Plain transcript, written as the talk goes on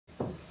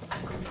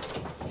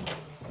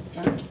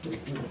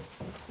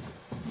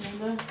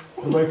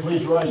Everybody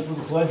please rise for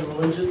the Pledge of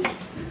Allegiance.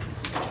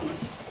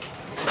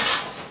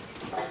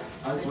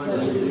 I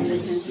pledge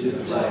allegiance to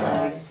the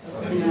flag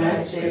of the United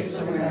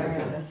States of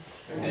America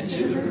and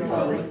to the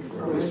republic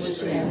for which it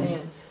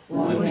stands,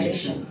 one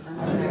nation,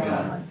 under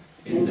God,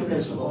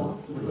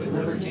 indivisible, with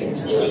liberty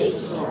and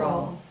justice for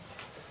all.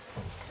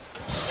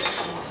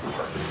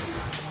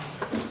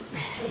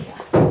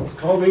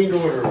 Call meeting to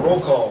order. Roll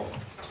call.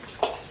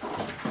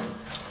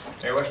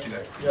 Mayor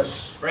Westergaard.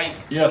 Yes. Frank.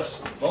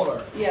 Yes.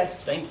 Moeller.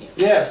 Yes. Stanky.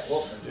 Yes.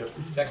 Wolfman.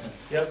 Beckman.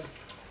 Yep.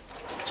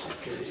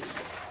 Okay.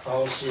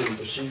 Policy and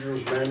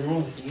procedures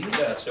manual. You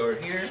bet. So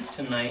we're here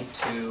tonight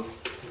to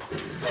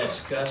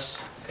discuss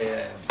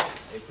a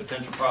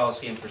potential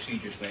policy and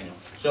procedures manual.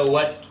 So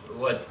what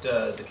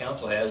the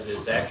council has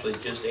is actually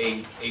just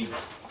a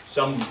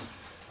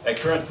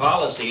current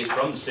policy. It's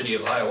from the city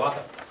of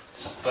Hiawatha,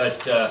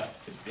 but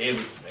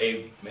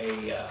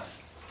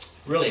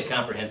really a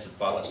comprehensive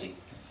policy.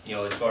 You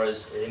know, as far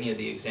as any of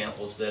the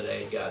examples that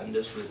I had gotten,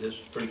 this was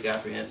pretty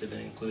comprehensive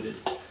and included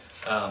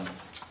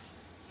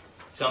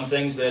some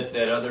things that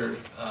other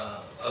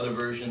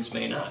versions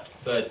may not.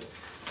 But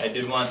I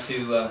did want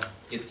to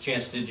get the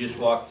chance to just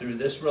walk through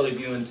this, really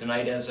viewing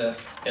tonight as a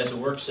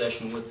work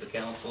session with the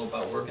council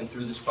about working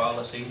through this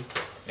policy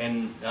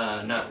and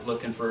not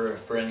looking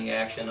for any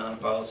action on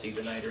policy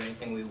tonight or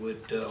anything. We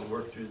would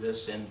work through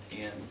this and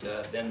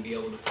then be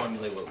able to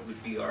formulate what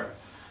would be our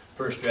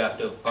first draft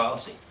of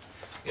policy.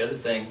 The other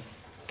thing,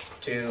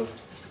 to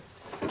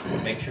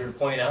make sure to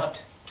point out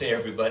to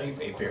everybody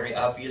a very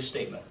obvious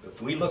statement.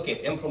 If we look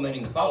at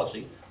implementing the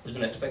policy, there's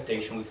an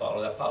expectation we follow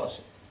that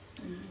policy.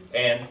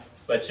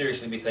 But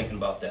seriously be thinking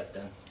about that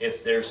then.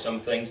 If there's some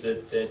things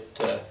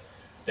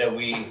that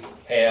we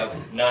have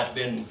not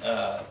been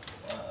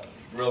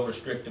real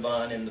restrictive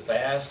on in the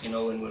past, you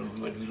know, and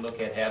when we look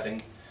at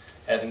having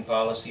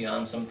policy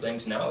on some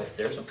things now, if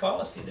there's a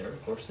policy there, of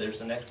course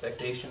there's an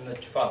expectation that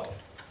you follow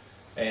it.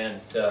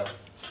 And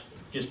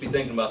just be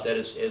thinking about that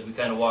as we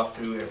kind of walk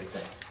through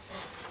everything.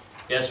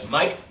 Yes,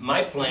 my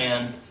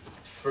plan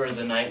for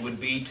the night would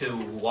be to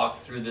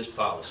walk through this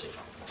policy.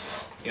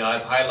 You know,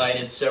 I've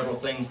highlighted several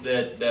things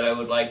that I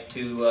would like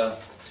to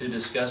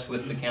discuss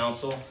with the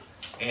council,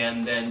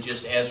 and then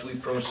just as we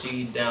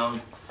proceed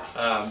down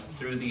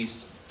through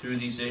these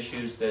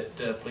issues, that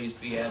please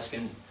be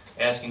asking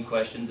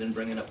questions and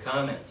bringing up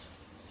comments.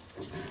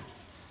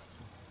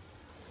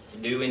 I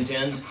do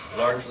intend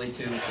largely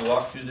to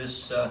walk through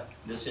this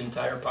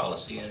entire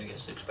policy, and I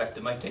guess expect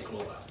it might take a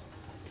little while.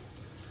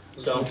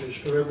 So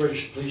everybody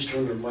should please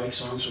turn their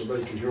mics on so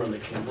everybody can hear on the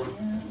camera.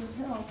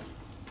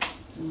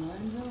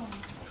 Mine's on.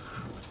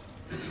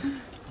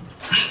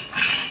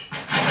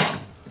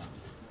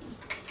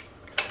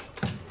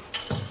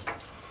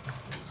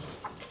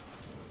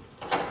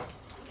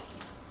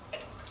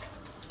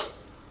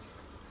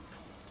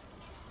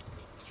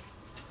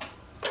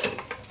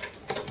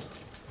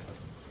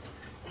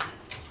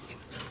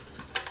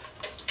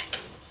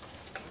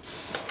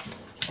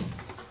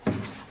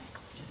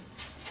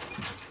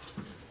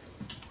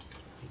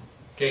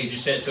 okay,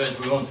 just so as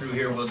we're going through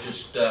here, we'll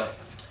just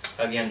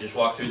again just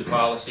walk through the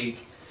policy,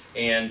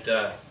 and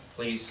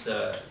please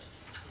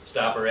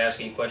stop or ask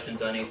any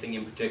questions on anything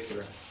in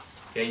particular.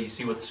 Okay, you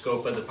see what the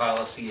scope of the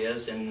policy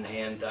is, and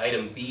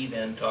item B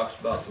then talks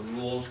about the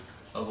rules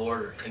of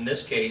order. In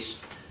this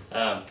case,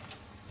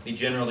 the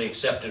generally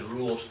accepted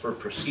rules for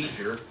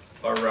procedure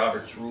are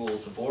Robert's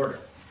Rules of Order.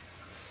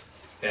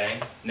 Okay,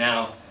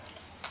 now,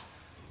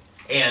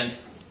 and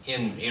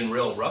in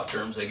real rough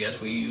terms, I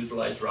guess, we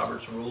utilize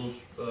Robert's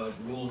Rules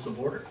of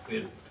Order. We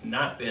have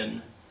not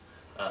been,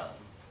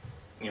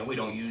 you know, we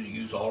don't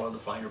use all of the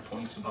finer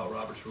points about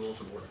Robert's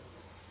Rules of Order.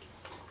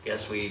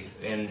 Yes, we,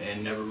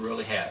 and never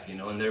really have, you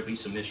know, and there'll be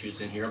some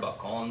issues in here about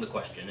calling the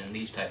question and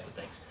these type of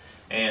things.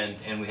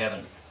 And we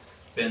haven't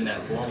been that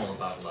formal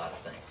about a lot of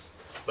things.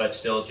 But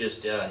still,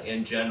 just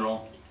in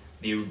general,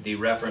 the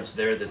reference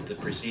there that the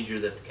procedure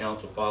that the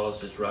council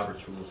follows is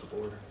Robert's Rules of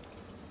Order.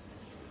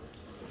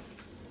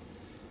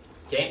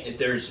 Okay, if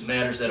there's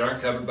matters that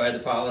aren't covered by the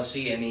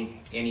policy,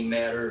 any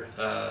matter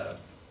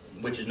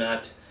which is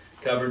not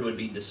covered would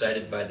be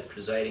decided by the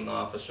presiding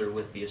officer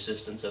with the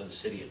assistance of the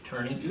city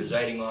attorney.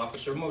 Presiding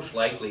officer most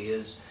likely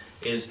is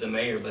the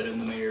mayor, but in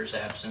the mayor's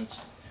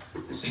absence,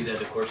 you see that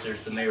of course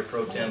there's the mayor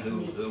pro tem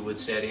who would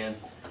set in,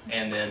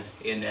 and then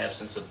in the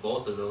absence of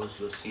both of those,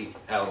 you'll see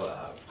how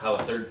a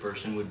third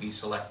person would be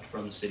selected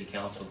from the city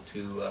council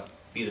to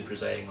be the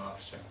presiding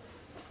officer.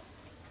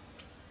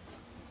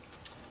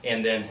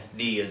 And then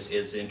D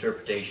is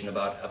interpretation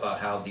about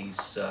how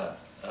these are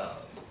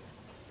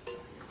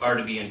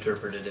to be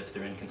interpreted if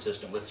they're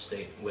inconsistent with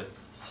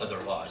other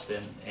laws,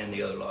 and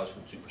the other laws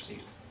would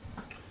supersede.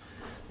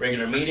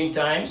 Regular meeting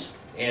times,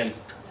 and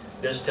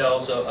this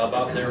tells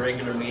about their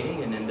regular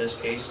meeting, and in this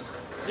case,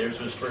 theirs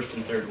was first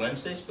and third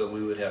Wednesdays, but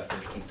we would have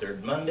first and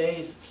third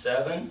Mondays at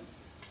 7.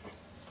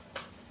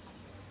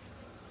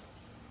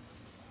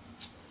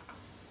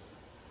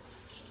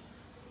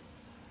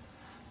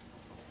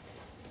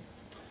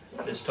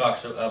 this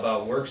talks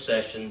about work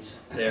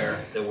sessions there.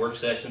 The work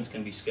sessions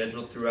can be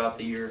scheduled throughout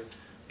the year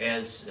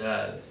as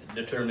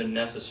determined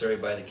necessary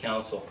by the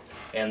council,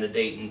 and the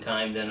date and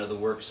time then of the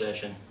work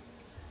session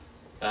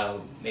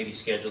may be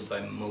scheduled by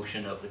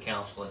motion of the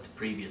council at the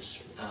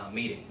previous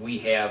meeting. We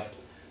have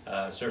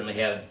certainly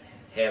have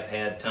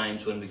had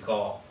times when we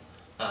call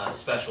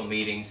special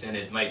meetings, and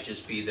it might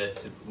just be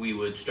that we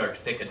would start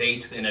to pick a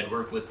date, and I'd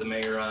work with the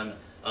mayor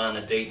on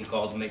a date and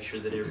call to make sure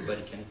that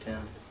everybody can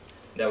attend.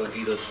 That would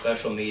be those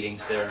special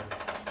meetings there,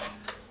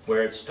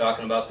 where it's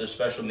talking about the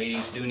special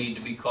meetings do need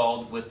to be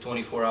called with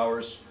 24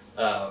 hours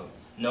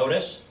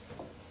notice.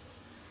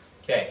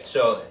 Okay,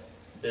 so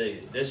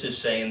this is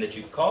saying that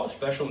you call a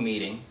special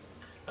meeting,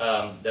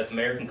 that the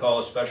mayor can call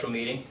a special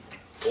meeting,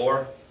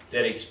 or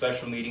that a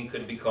special meeting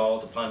could be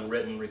called upon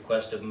written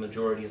request of a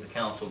majority of the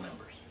council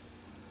members.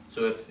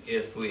 So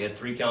if we had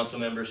 3 council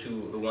members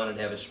who wanted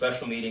to have a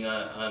special meeting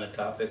on a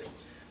topic,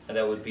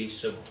 that would be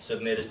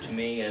submitted to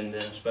me, and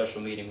then a special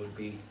meeting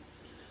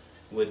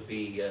would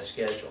be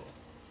scheduled.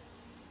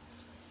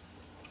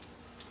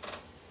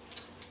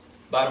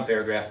 Bottom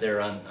paragraph there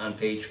on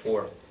page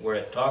 4, where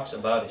it talks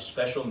about a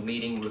special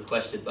meeting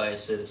requested by a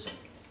citizen.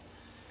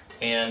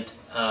 And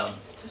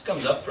this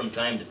comes up from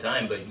time to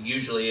time, but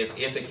usually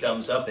if it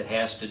comes up, it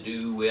has to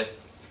do with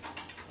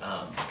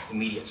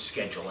immediate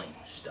scheduling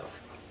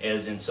stuff.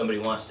 As in, somebody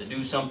wants to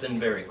do something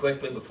very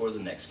quickly before the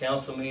next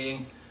council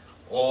meeting,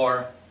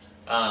 or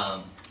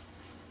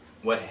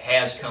what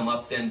has come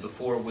up then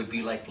before would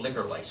be like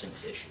liquor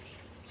license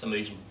issues.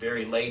 Somebody's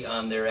very late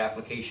on their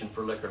application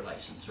for liquor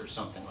license or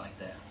something like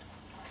that.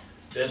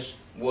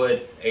 This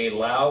would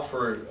allow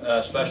for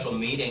a special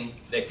meeting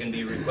that can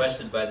be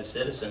requested by the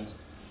citizens,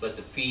 but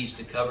the fees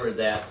to cover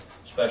that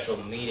special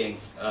meeting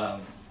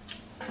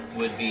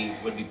would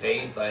be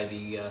paid by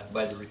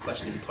the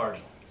requesting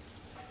party.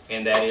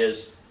 And that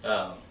is,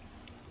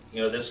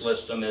 this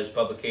lists them as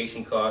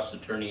publication costs,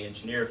 attorney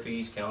engineer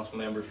fees, council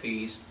member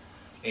fees,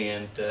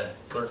 and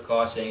clerk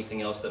costs,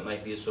 anything else that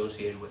might be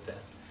associated with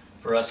that.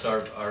 For us,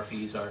 our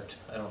fees aren't,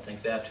 I don't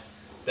think, that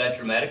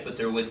dramatic, but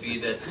there would be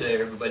that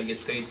everybody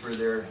gets paid for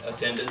their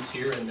attendance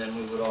here, and then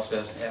we would also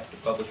have to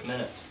publish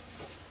minutes.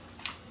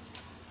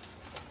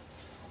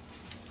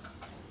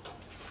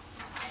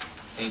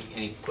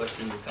 Any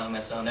questions or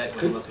comments on that?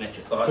 We're looking at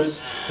your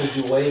thoughts.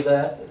 Could you waive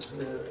that,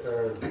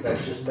 or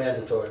that's just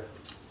mandatory?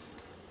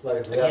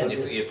 Like Again,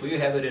 if we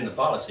have it in the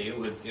policy, it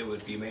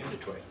would be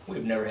mandatory.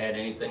 We've never had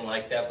anything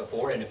like that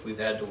before, and if we've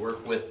had to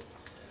work with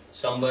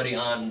somebody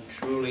on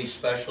truly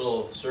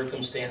special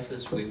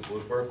circumstances, we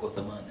would work with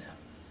them on that.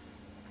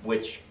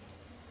 Which,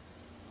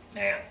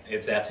 man,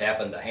 if that's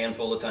happened a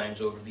handful of times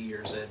over the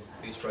years, that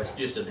be surprised.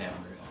 Just doesn't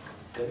happen very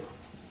often. Okay.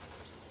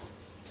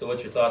 So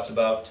what's your thoughts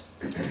about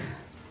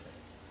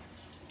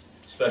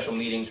special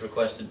meetings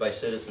requested by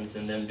citizens,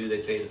 and then do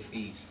they pay the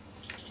fees?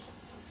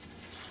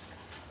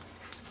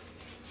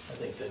 I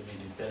think that'd be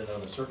dependent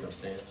on the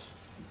circumstance,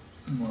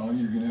 Well,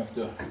 you're gonna have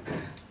to,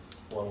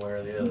 one way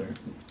or the other.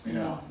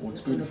 yeah,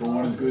 what's good for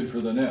one is good for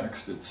the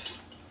next. It's,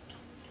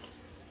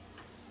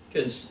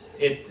 Because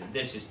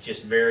this is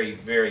just very,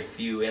 very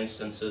few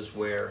instances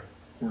where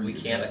we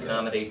can't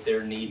accommodate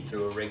their need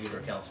through a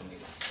regular council meeting.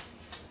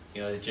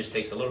 It just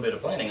takes a little bit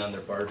of planning on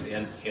their part,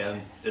 and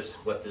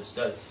what this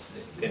does,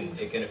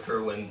 it can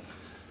occur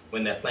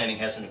when that planning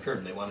hasn't occurred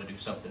and they want to do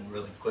something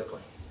really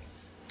quickly.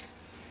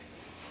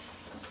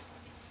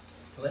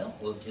 Well,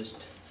 we'll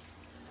just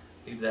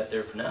leave that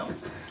there for now.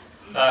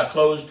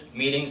 Closed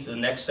meetings, the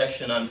next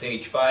section on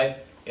page 5.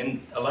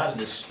 And a lot of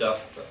this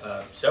stuff,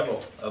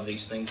 several of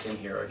these things in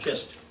here are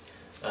just,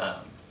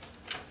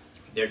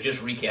 they're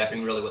just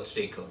recapping really what the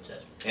state code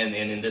says. And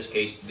in this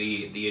case,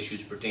 the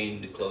issues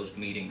pertaining to closed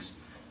meetings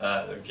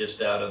are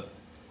just out of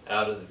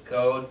the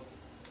code.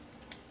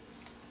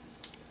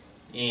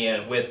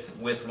 And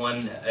with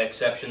one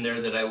exception there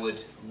that I would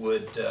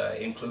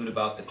include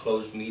about the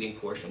closed meeting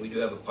portion. We do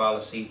have a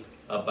policy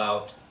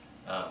about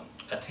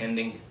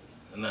attending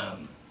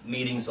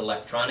meetings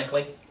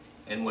electronically,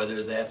 and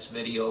whether that's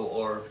video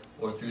or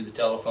through the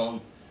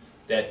telephone,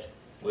 that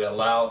we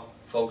allow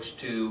folks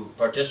to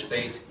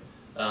participate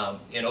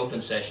in open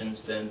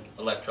sessions, then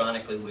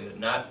electronically we have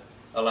not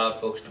allowed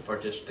folks to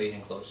participate in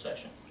closed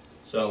session.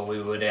 So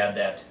we would add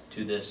that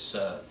to this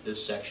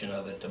section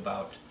of it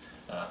about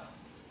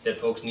that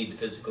folks need to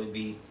physically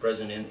be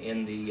present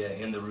in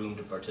the room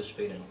to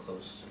participate in a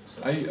closed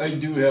session. I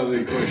do have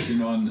a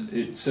question on,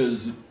 it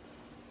says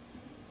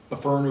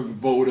affirmative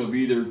vote of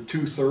either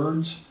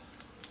 2/3.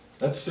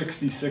 That's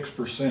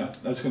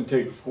 66%. That's gonna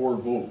take 4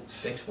 votes.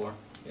 6-4,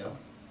 yeah.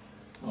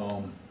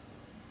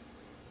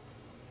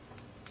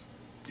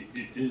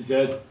 Is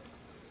that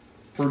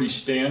pretty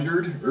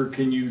standard, or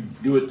can you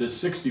do it to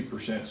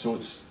 60%? So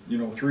it's,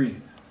 three.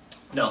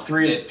 No.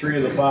 Three of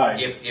the 5.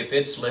 If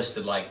it's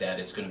listed like that,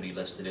 it's going to be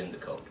listed in the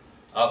code.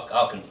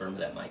 I'll confirm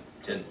that, Mike,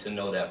 to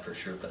know that for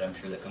sure, but I'm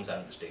sure that comes out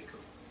of the state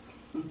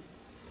code.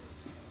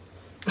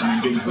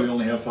 I mean, we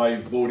only have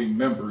 5 voting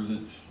members.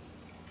 It's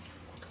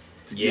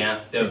to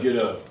get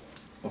a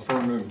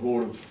affirmative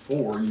vote of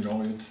 4.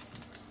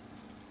 It's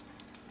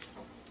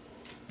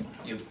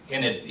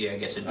and yeah, I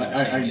guess it'd be the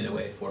I- same I- either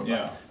way, 4 or 5.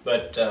 yeah.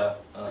 But, of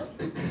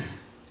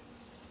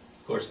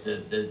course,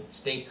 the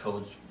state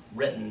code's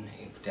written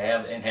to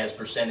have, and has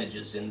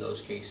percentages in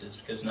those cases,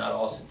 because not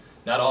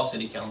all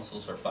city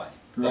councils are 5.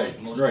 Right,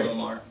 Most right. of them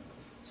are,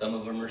 some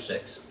of them are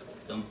 6,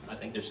 I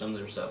think there's some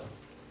that are 7.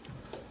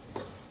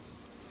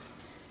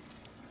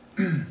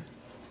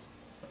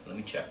 Let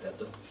me check that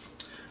though.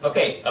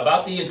 Okay,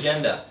 about the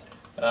agenda,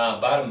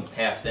 bottom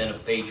half then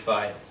of page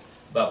 5,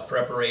 about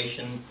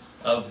preparation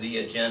of the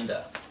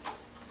agenda.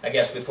 I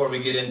guess before we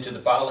get into the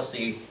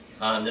policy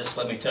on this,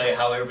 let me tell you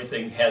how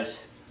everything has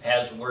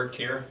worked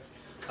here.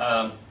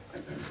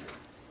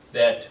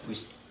 That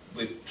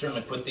we've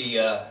certainly put the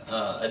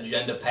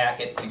agenda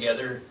packet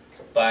together.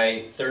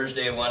 By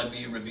Thursday, I want to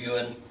be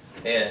reviewing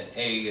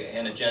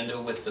an agenda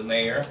with the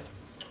mayor,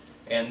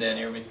 and then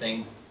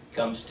everything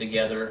comes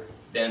together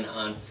then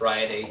on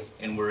Friday,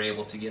 and we're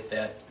able to get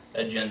that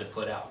agenda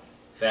put out.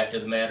 Fact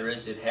of the matter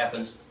is, it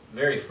happens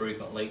very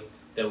frequently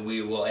that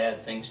we will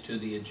add things to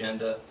the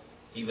agenda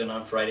even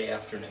on Friday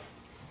afternoon.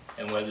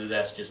 And whether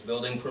that's just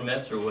building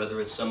permits or whether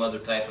it's some other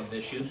type of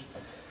issues,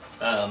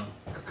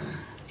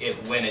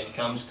 when it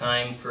comes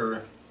time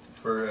for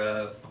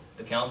the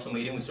council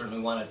meeting, we certainly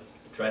want to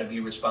try to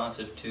be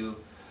responsive to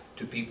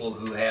people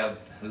who have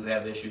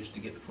issues to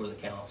get before the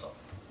council.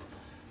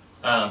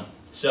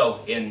 So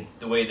in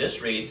the way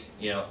this reads,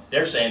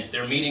 they're saying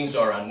their meetings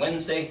are on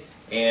Wednesday,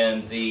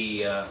 and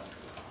the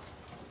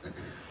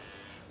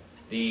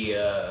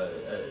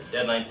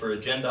deadline for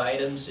agenda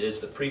items is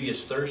the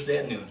previous Thursday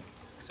at noon.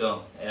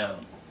 So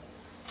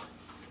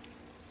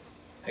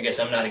I guess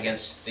I'm not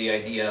against the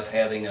idea of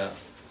having a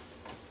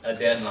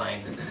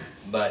deadline,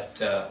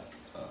 but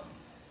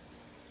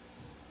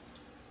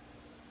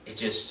it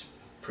just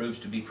proves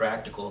to be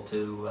practical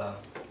to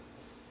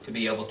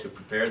be able to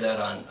prepare that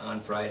on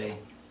Friday,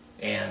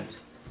 and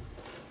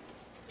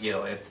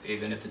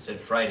even if it said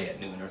Friday at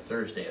noon or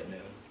Thursday at noon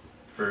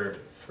for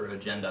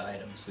agenda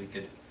items, we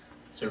could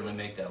certainly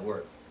make that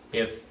work.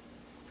 If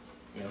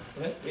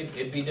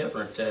it'd be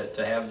different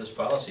to have this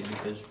policy,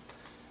 because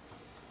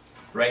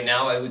right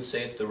now I would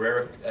say it's the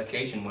rare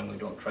occasion when we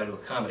don't try to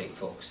accommodate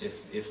folks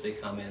if they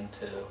come in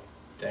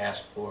to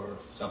ask for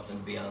something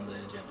to be on the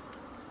agenda.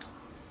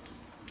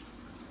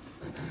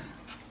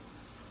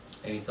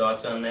 Any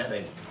thoughts on that?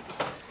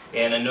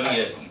 And I know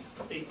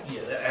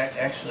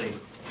Actually,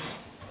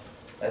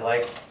 I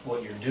like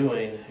what you're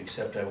doing,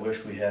 except I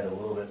wish we had a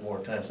little bit more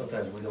time.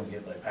 Sometimes we don't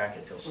get my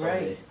packet till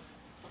Sunday.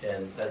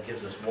 And that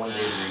gives us one day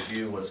to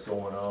review what's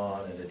going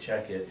on and to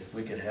check it. If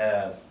we could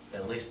have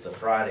at least the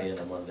Friday and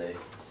the Monday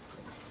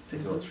to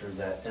go through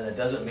that. And it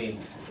doesn't mean,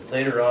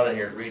 later on in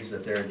here it reads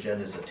that their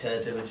agenda is a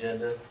tentative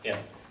agenda. Yeah.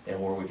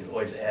 And where we could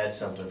always add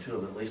something to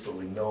it, but at least what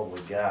we know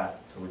what we got,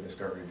 so we can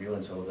start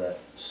reviewing some of that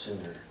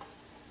sooner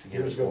to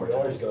give us more We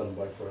always time. got them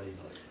by Friday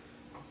night.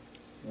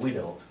 We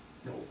don't.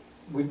 No.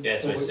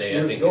 That's what I say. I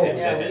Years think ago. that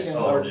Yeah, has we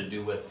more don't. to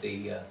do with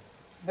the.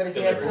 But if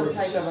you had some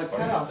Delivery type of a is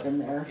part of cutoff it. in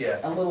there, Yeah.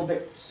 a little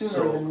bit sooner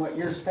So- than what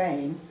you're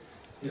saying,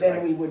 Yeah, then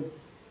like- we would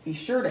be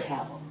sure to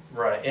have them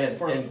Right, and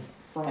for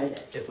Friday.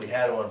 if we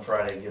had them on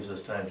Friday, it gives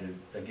us time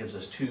to, it gives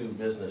us 2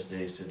 business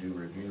days to do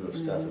review of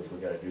stuff if we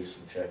gotta do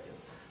some checking.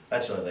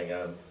 That's the only thing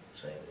I'm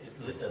saying.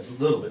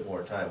 A little bit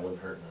more time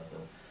wouldn't hurt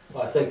nothing.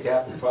 Well, I think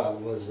half the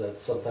problem is that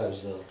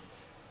sometimes the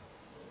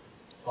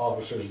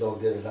officers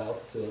don't get it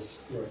out to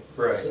us.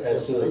 Right.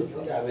 As soon,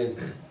 Yeah.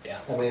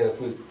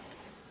 if we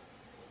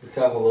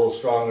become a little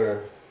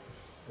stronger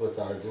with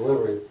our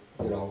delivery,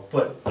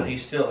 But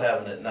he's still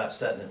having it, not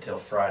setting it till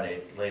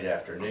Friday, late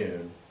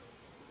afternoon.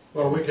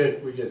 Well, we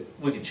could, We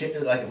could change,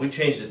 like, if we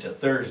changed it to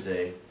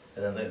Thursday,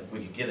 and then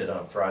we could get it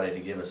on Friday to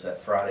give us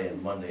that Friday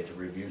and Monday to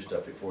review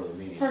stuff before the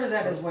meeting. Part of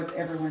that is what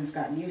everyone's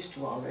gotten used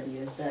to already,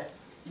 is that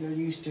you're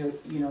used to,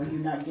 you're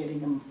not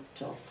getting them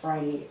till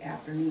Friday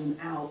afternoon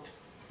out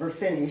or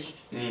finished,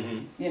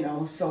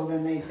 so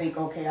then they think,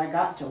 okay, I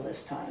got till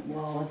this time.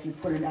 Well, if you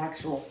put an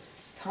actual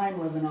time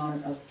limit on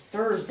it of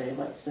Thursday,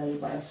 let's say,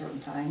 by a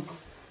certain time,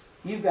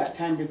 you've got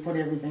time to put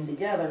everything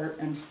together,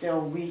 and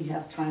still we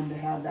have time to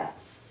have that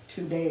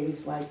 2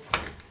 days, like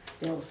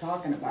Dale was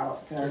talking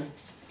about,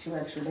 2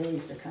 extra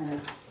days to kind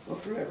of go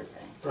through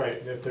everything. right,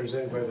 and if there's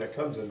anybody that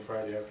comes in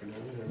Friday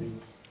afternoon,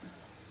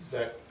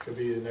 that could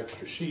be an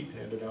extra sheet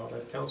handed out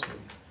at council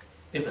meeting.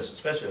 If it's,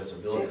 especially if it's a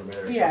building permit or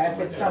something Yeah, if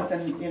like it's that.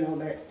 something,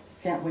 that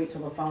can't wait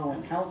till the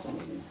following council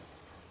meeting.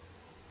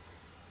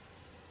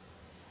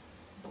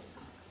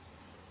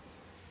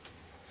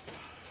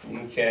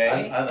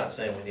 Okay. I'm not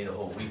saying we need a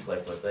whole week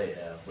like what they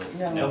have, but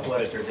No. a couple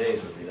extra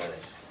days would be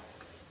nice.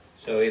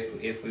 So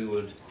if we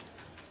would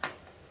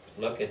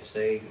look at,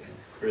 say,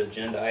 for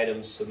agenda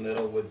items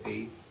submittal would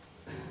be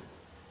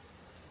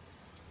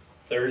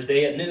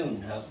Thursday at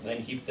noon.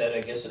 Then keep that,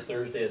 I guess, at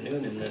Thursday at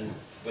noon, and then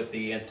with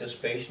the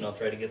anticipation, I'll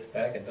try to get the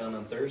packet done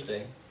on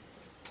Thursday.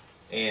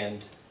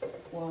 And,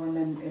 Well, and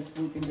then if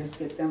we can just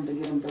get them to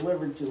get them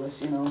delivered to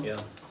us, yeah.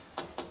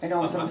 I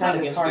know I'm sometimes not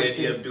it's against hard the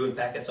idea to. of doing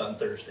packets on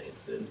Thursday,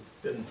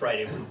 then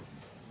Friday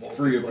won't.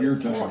 Free up your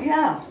Well, time.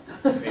 yeah,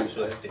 Maybe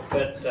so hectic,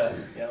 but,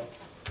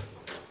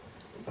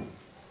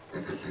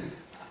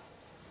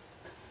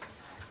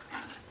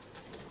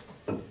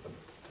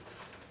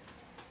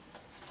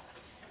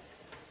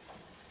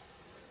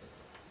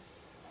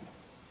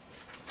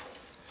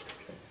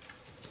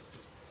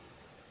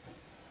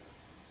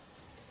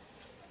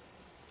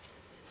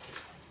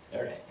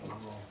 All right.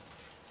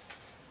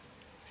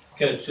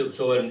 Okay,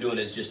 so what I'm doing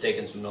is just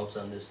taking some notes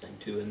on this thing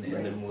too, and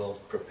then we'll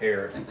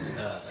prepare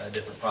a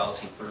different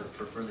policy for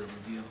further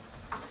review.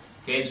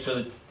 Okay,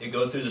 so they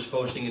go through this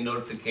posting and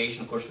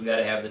notification. Of course, we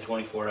gotta have the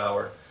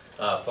 24-hour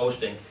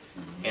posting.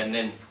 And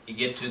then you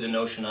get to the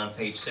notion on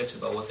page 6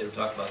 about what they were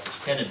talking about,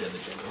 this tentative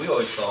agenda. We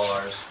always call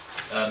ours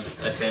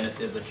a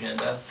tentative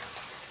agenda,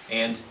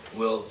 and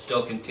we'll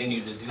still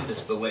continue to do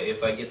this. But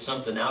if I get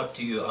something out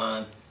to you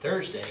on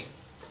Thursday,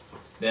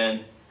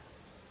 then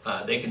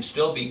they can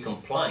still be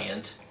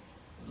compliant,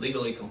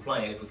 legally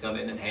compliant, if we come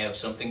in and have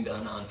something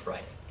done on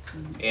Friday.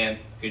 And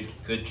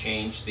could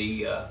change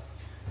the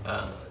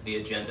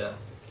agenda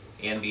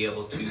and be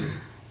able to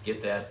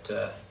get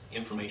that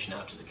information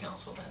out to the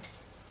council then.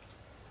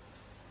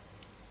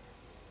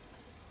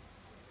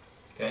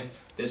 Okay,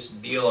 this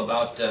deal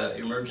about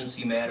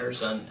emergency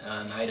matters on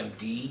item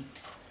D.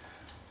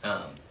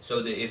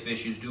 So that if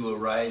issues do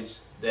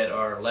arise that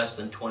are less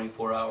than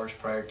 24 hours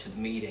prior to the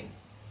meeting,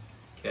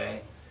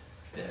 okay,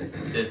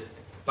 the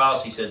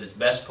policy says it's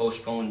best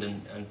postponed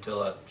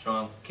until a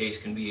strong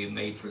case can be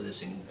made for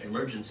this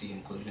emergency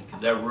inclusion,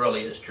 because that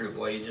really is true.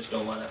 Boy, you just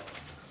don't want to,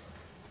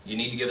 you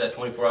need to give that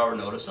 24-hour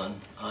notice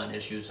on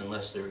issues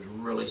unless there's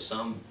really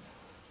some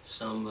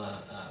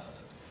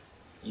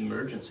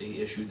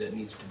emergency issue that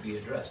needs to be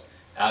addressed.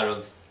 Out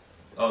of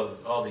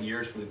all the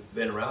years we've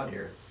been around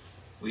here,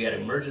 we had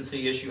an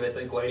emergency issue, I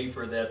think, Whitey,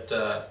 for that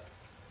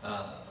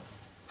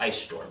ice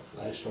storm.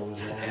 Ice storm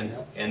was long,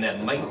 yeah. And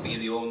that might be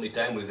the only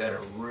time we've had a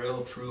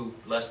real, true,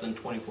 less than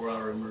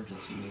 24-hour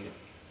emergency meeting.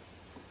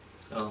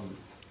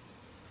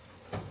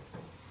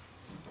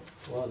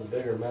 One of the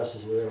bigger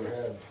messes we ever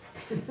had.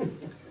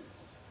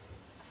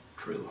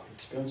 True.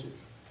 Expensive.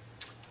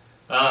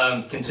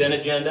 Consent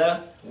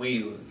agenda,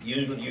 we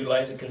usually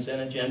utilize the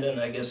consent agenda,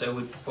 and I guess I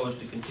would propose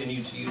to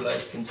continue to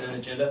utilize the consent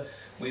agenda.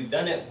 We've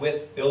done it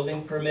with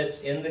building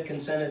permits in the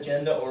consent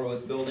agenda or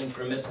with building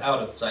permits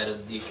outside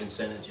of the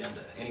consent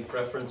agenda. Any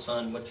preference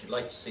on what you'd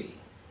like to see?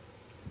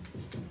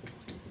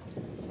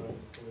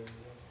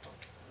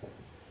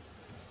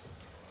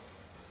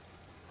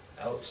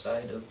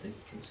 Outside of the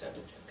consent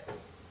agenda.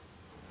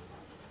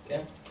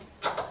 Okay.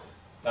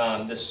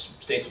 This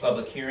states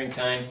public hearing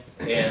time,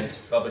 and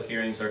public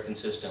hearings are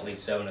consistently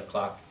 7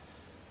 o'clock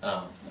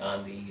on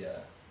the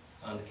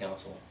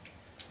council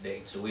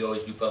date. So we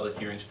always do public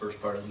hearings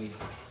first part of the meeting.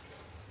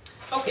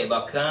 Okay,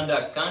 about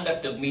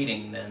conduct of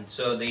meeting then.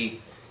 So the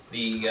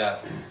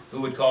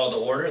who would call the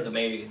order? The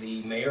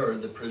mayor or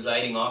the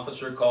presiding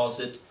officer calls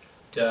it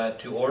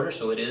to order.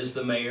 So it is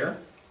the mayor,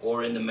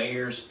 or in the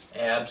mayor's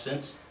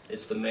absence,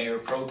 it's the mayor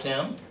pro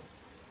tem.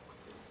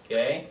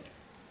 Okay.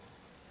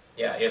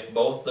 Yeah, if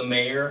both the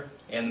mayor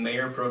and the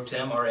mayor pro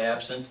tem are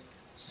absent,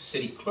 the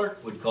city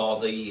clerk would call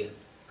the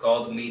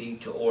meeting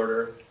to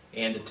order,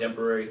 and a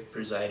temporary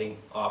presiding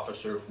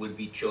officer would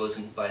be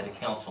chosen by the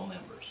council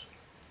members.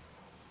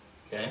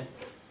 Okay?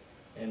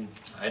 And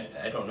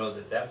I don't know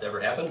that that's ever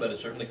happened, but it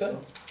certainly could.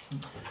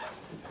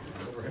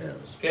 Never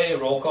has. Okay,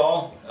 roll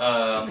call.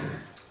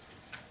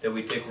 That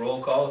we take roll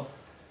call.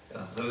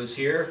 Who's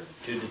here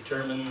to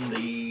determine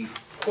the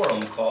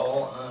quorum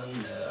call on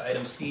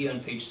item C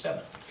on page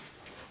 7?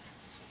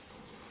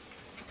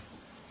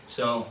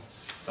 So,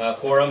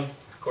 quorum,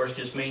 of course,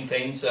 just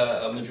maintains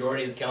a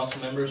majority of the council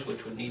members,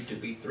 which would need to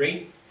be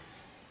 3.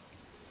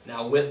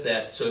 Now with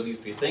that, so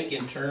if you think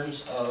in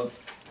terms of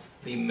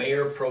the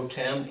mayor pro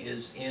tem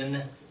is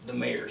in the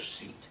mayor's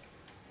seat,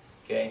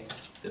 okay?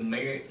 The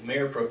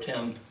mayor pro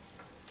tem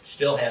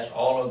still has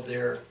all of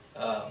their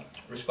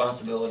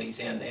responsibilities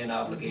and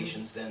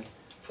obligations then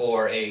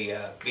for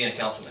being a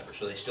council member.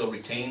 So they still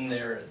retain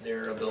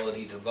their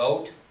ability to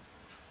vote.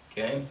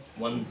 Okay,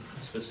 one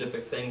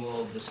specific thing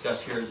we'll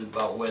discuss here is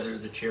about whether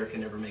the chair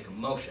can ever make a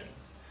motion.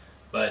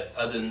 But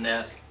other than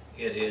that,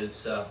 it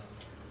is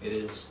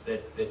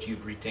that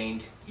you've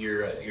retained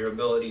your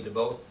ability to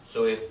vote.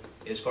 So if,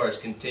 as far as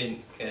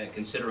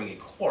considering a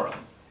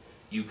quorum,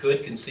 you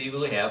could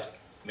conceivably have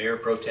mayor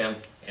pro tem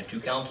and 2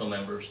 council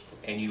members,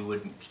 and you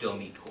would still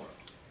meet quorum.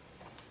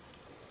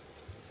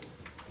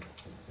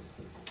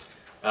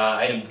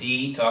 Item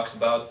D talks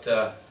about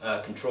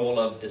control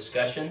of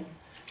discussion.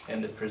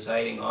 And the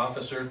presiding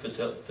officer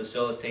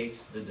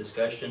facilitates the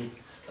discussion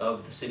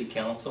of the city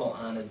council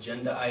on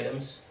agenda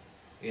items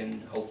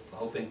in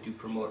hoping to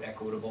promote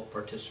equitable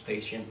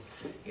participation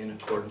in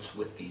accordance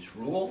with these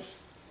rules.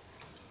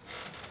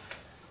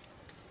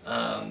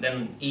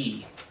 Then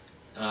E,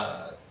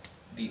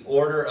 the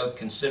order of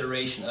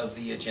consideration of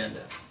the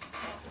agenda.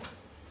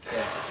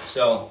 Okay,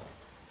 so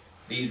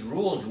these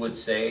rules would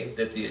say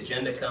that the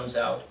agenda comes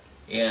out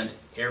and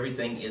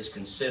everything is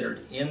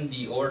considered in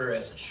the order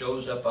as it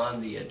shows up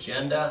on the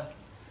agenda,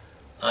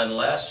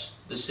 unless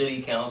the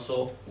city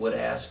council would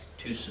ask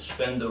to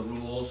suspend the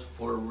rules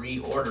for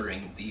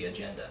reordering the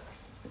agenda.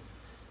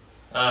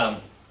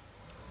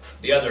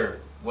 The other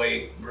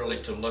way really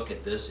to look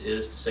at this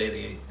is to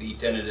say the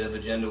tentative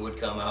agenda would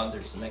come out.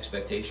 There's an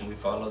expectation we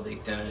follow the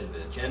tentative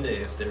agenda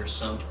if there's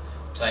some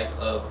type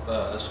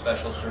of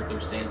special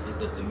circumstances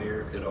that the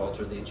mayor could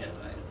alter the agenda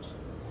items.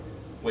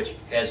 which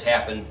has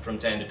happened from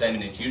time to time,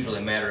 and it's usually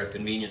a matter of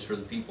convenience for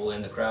the people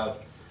in the crowd,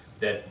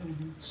 that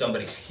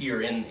somebody's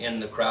here in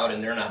the crowd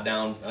and they're not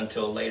down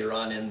until later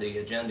on in the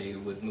agenda, you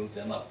would move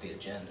them up the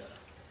agenda.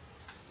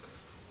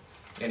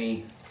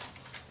 Any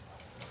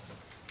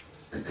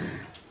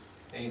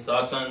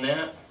thoughts on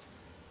that?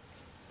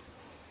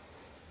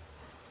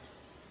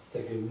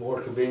 Thinking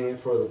more convenient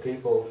for the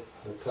people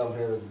that come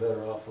here, the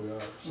better off we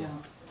are, so. Yeah.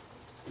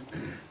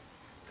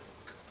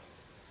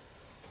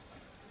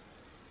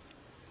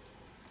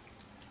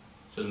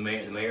 So the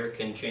mayor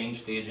can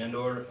change the agenda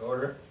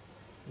order?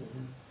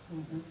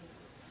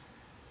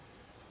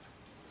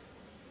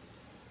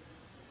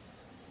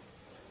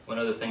 One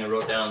other thing I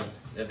wrote down,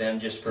 then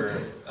just for,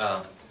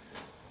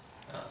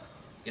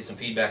 get some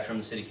feedback from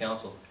the city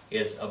council,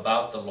 is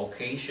about the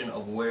location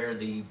of where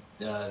the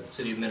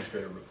city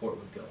administrator report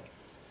would go.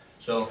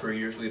 So for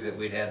years,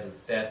 we'd had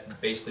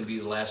that basically be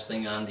the last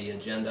thing on the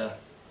agenda,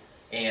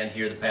 and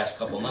here the past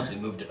couple of months, we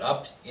moved it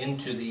up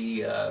into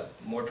the,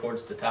 more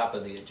towards the top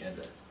of the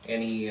agenda.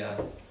 Any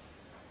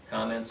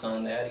comments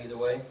on that either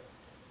way?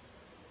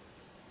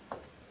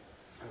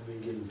 I've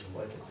been getting to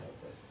like it that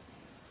way.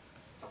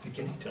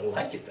 Beginning to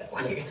like it that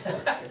way.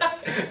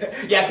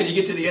 Yeah, because you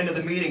get to the end of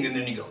the meeting and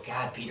then you go,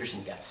 God,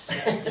 Peterson got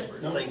 6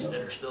 different things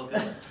that are still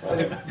coming. I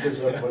think it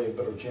gives everybody a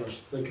better chance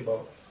to think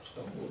about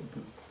stuff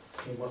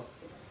that came up.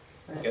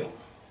 Okay.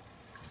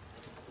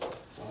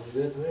 Sounds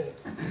good to me.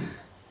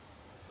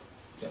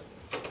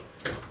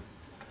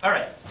 All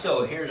right,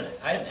 so here,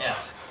 item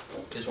F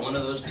is one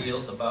of those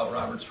deals about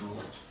Robert's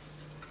rules.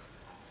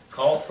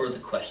 Call for the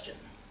question.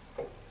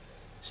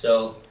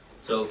 So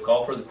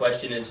call for the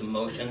question is a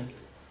motion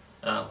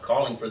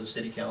calling for the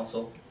city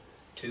council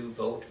to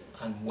vote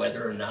on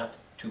whether or not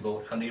to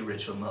vote on the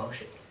original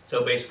motion.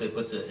 So basically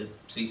it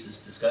ceases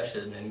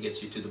discussion and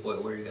gets you to the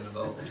point where you're gonna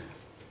vote.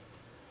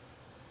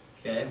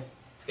 Okay,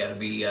 it's gotta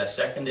be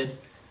seconded,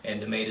 and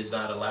debate is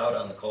not allowed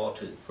on the call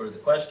for the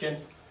question.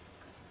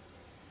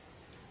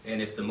 And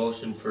if the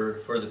motion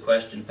for the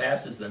question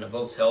passes, then a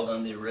vote's held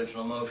on the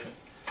original motion.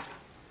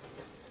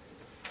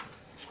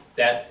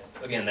 That,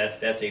 again,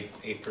 that's a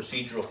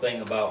procedural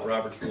thing about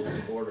Robert's Rules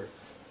of Order.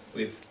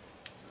 We've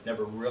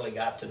never really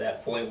got to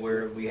that point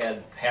where we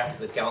had half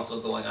the council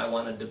going, I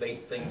want to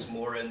debate things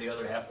more, and the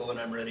other half going,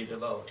 I'm ready to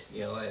vote.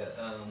 You know,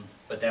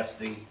 but that's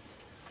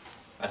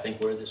I think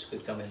where this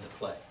could come into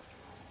play.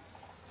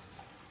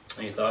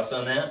 Any thoughts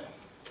on that?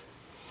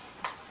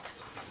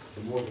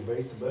 The more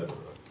debate, the better.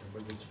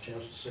 Everybody gets a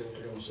chance to say what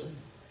they're gonna say.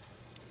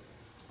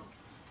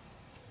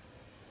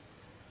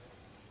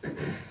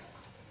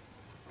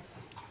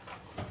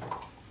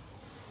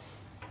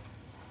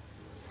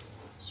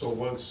 So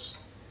once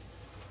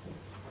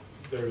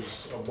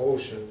there's a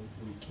motion,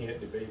 we can't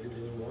debate it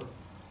anymore?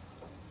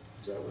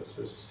 Is that what's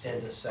this?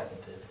 And it's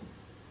seconded.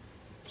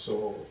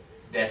 So,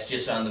 That's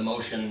just on the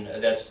motion,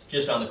 that's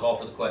just on the call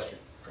for the question.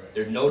 Correct.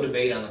 There's no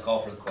debate on the call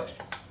for the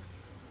question.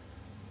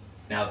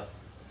 Now,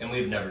 and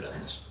we've never done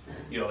this,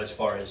 you know, as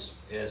far as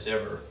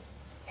ever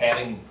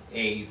having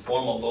a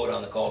formal vote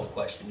on the call to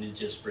question, it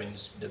just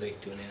brings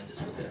debate to an end,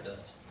 is what that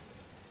does.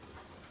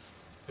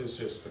 it's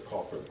just the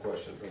call for the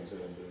question brings it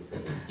into the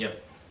debate.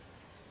 Yep.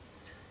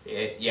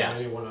 Yeah,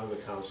 Anyone on the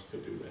council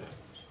could do that.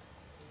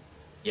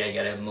 yeah, you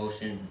gotta have a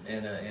motion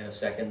and a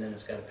second, then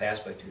it's gotta pass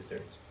by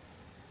 2/3.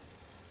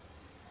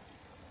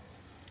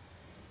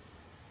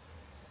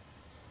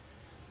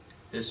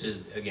 This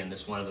is, again,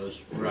 this is one of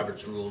those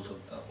Robert's Rules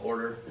of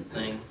Order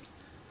thing,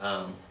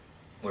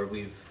 where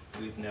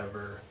we've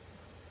never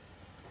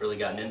really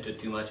gotten into it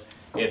too much.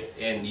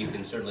 And you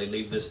can certainly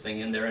leave this thing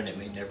in there and it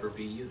may never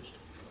be used.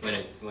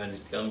 When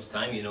it comes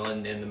time, you know,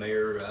 and the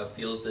mayor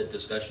feels that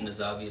discussion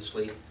is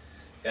obviously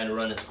kind of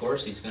run its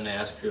course, he's gonna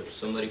ask for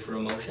somebody for a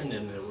motion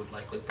and it would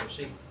likely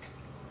proceed.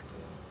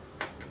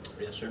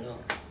 Yes or no?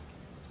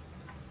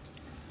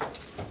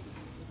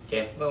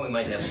 Okay, well, we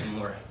might have some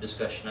more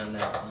discussion on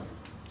that one.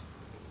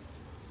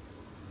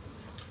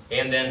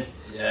 And then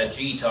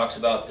G talks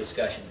about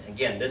discussion.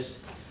 Again, this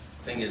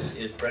thing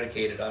is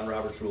predicated on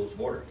Robert's Rules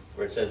of Order,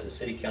 where it says the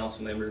city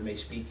council member may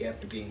speak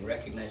after being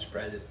recognized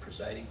by the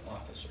presiding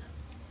officer.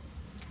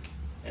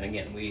 And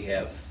again, we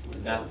have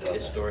not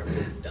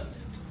historically done that.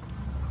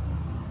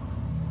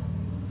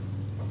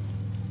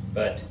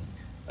 But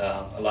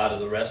a lot of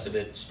the rest of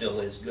it still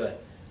is good,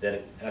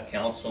 that a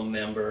council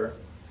member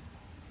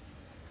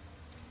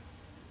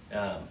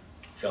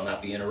shall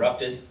not be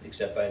interrupted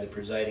except by the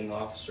presiding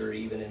officer,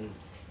 even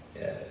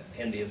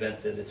in the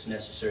event that it's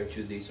necessary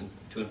to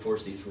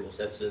enforce these rules.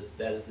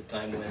 That is the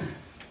time when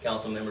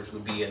council members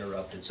would be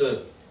interrupted.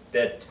 So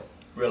that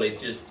really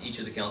just each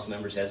of the council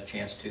members has a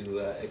chance to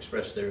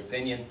express their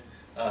opinion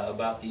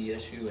about the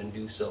issue and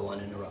do so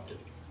uninterrupted.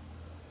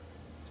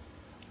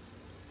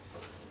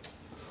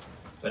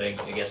 But I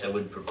guess I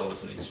would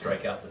propose we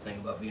strike out the thing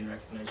about being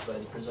recognized by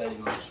the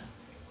presiding officer.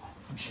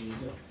 G,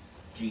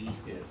 G.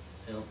 Yeah.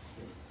 You know.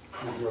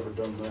 we've never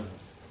done that.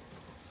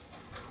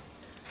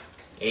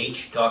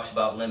 H talks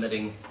about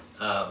limiting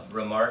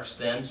remarks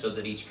then, so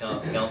that each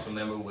council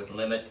member would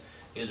limit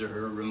his or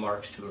her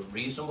remarks to a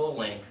reasonable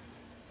length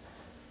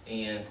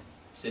and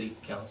city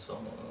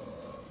council,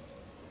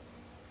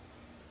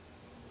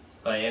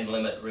 and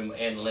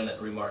limit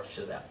remarks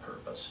to that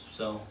purpose.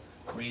 So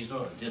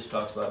reasonable, it just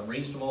talks about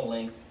reasonable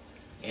length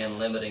and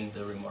limiting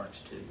the remarks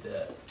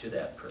to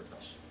that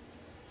purpose.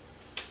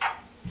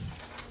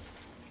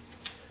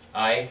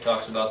 I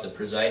talks about the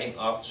presiding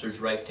officer's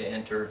right to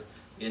enter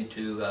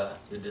into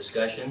the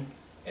discussion,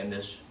 and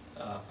this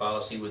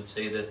policy would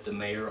say that the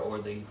mayor or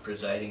the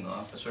presiding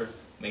officer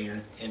may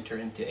enter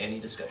into any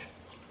discussion.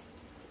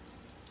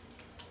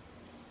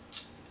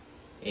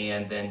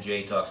 And then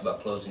J talks about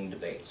closing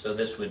debate. So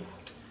this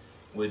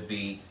would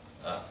be,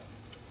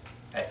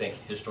 I think,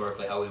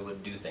 historically how we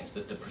would do things,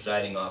 that the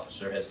presiding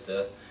officer has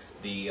the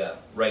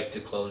right to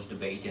close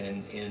debate,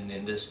 and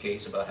in this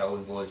case about how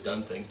we've always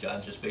done things,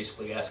 John's just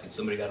basically asking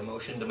somebody got a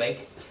motion to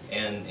make,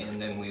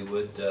 and then we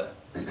would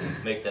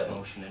make that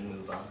motion and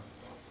move on.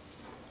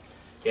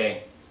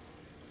 Okay.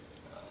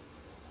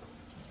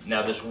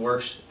 Now this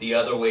works the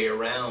other way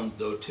around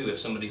though too. If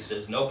somebody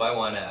says, nope, I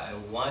want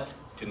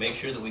to make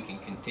sure that we can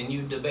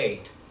continue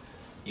debate,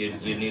 you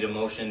need a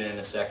motion and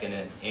a second,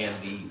 and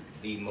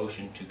the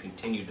motion to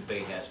continue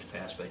debate has to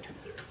pass by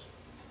 2/3.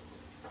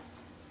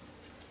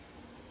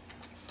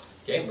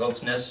 Okay,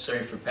 votes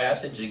necessary for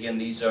passage. Again,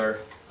 these are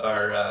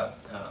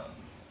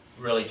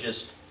really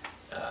just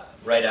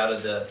right out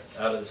of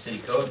the city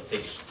code. It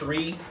takes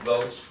 3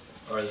 votes,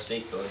 or the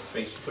state code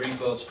takes 3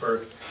 votes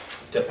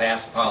to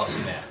pass a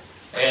policy matter,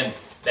 and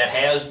that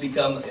has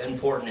become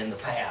important in the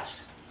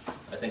past.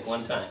 I think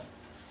one time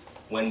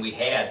when we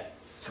had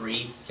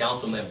 3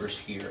 council members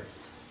here,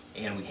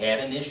 and we had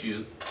an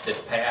issue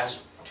that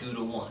passed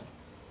 2-1.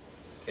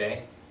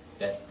 Okay,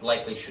 that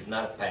likely should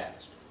not have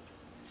passed.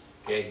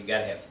 Okay, you got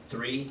to have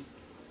 3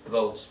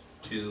 votes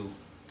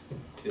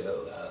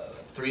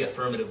 3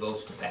 affirmative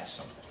votes to pass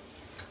something.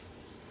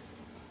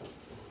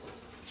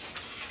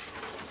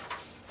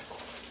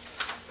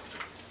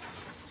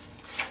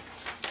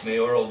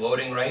 Mayoral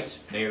voting rights.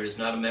 Mayor is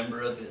not a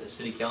member of the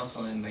city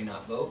council and may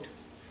not vote.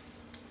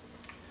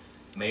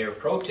 Mayor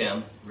pro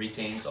tem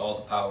retains all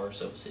the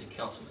powers of a city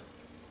councilman.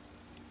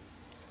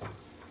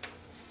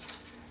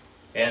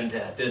 And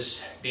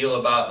this deal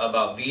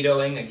about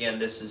vetoing, again,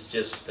 this is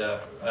just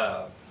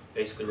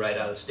basically right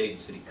out of the state and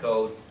city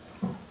code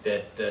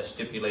that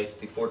stipulates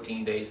the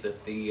 14 days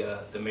that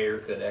the mayor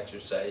could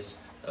exercise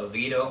a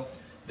veto.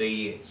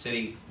 The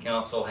city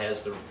council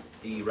has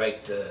the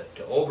right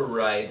to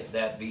override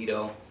that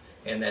veto,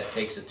 and that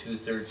takes a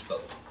 2/3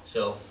 vote.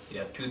 So you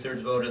have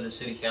 2/3 vote of the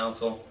city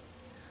council,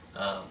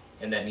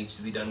 and that needs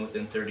to be done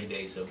within 30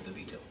 days of the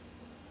veto.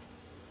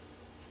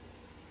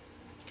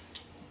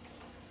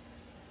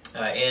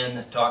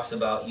 N talks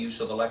about use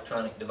of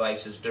electronic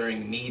devices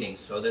during meetings.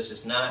 So this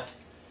is not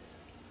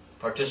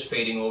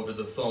participating over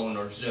the phone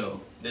or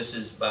Zoom. This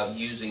is about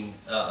using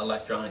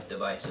electronic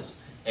devices.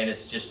 And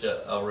it's just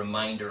a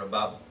reminder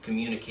about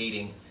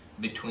communicating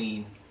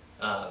between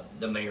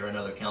the mayor and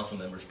other council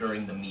members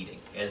during the meeting,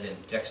 as in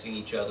texting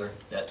each other,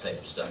 that type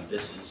of stuff.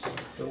 This is...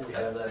 Don't we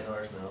have that in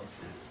ours now?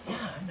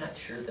 Yeah, I'm not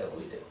sure that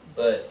we do.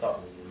 But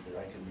Thought we did, but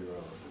I could be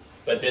wrong.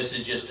 But this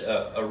is just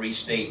a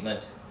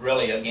restatement,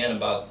 really, again,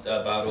 about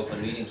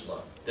open meetings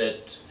law,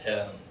 that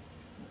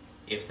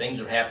if things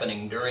are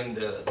happening during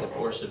the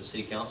course of a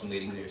city council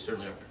meeting, they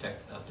certainly are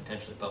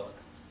potentially public.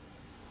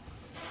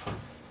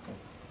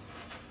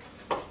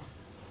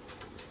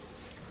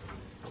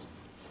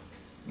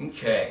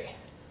 Okay.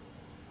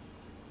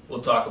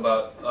 We'll talk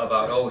about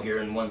O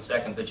here in 1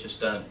 second, but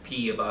just on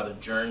P about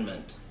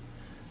adjournment.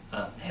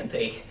 And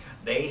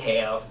they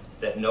have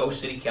that no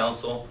city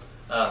council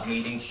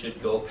meetings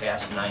should go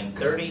past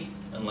 9:30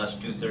 unless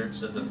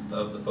 2/3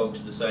 of the folks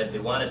decide they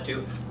wanted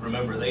to.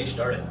 Remember, they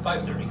start at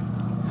 5:30.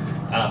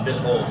 This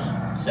whole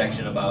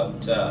section about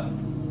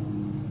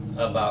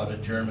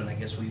adjournment, I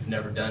guess we've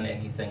never done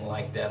anything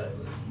like that.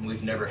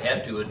 We've never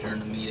had to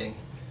adjourn a meeting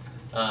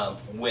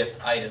with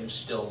items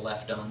still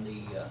left on the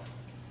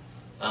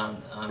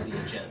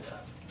agenda.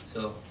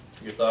 So,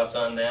 your thoughts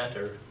on that,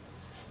 or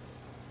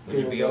would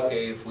it be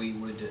okay if we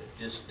would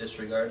just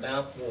disregard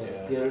now?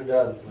 Yeah, get it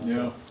done.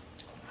 Yeah.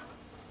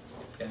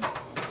 Okay.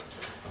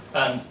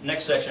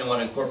 Next section, I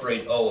want to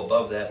incorporate O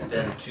above that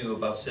then too,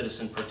 about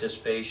citizen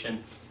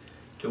participation,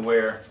 to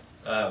where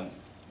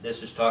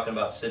this is talking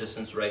about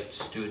citizens'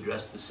 rights to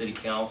address the city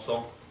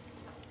council.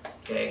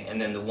 Okay,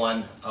 and then the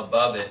one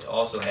above it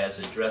also has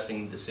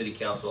addressing the city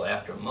council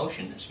after a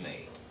motion is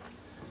made.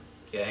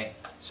 Okay,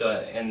 so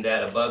and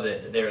that above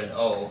it there in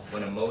O,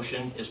 when a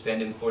motion is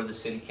pending before the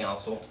city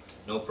council,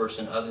 no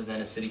person other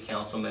than a city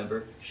council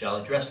member shall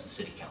address the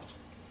city council.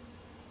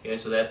 Okay,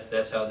 so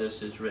that's how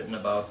this is written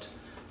about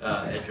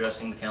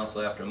addressing the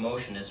council after a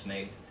motion is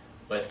made.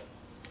 But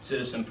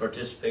citizen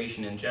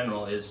participation in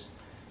general is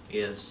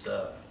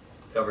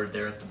covered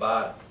there at the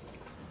bottom.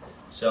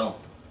 So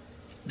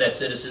that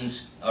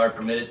citizens are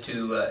permitted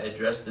to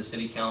address the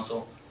city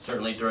council,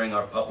 certainly during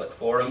our public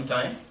forum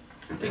time.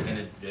 They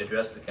can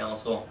address the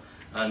council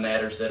on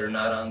matters that are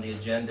not on the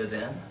agenda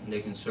then. And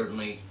they can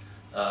certainly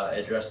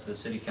address the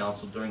city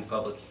council during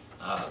public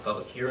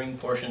hearing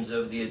portions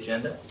of the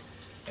agenda.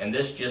 And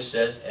this just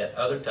says, at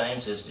other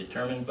times as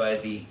determined by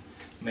the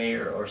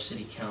mayor or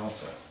city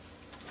council.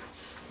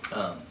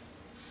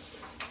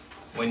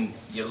 When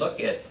you look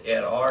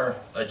at our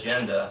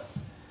agenda,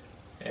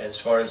 as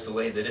far as the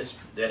way that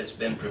it's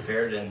been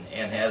prepared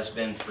and has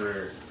been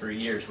for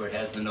years, where it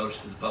has the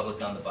notice to the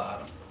public on the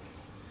bottom,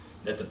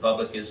 that the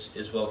public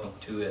is welcome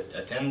to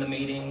attend the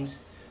meetings,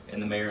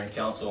 and the mayor and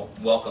council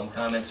welcome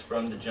comments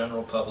from the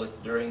general public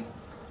during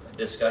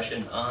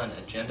discussion on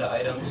agenda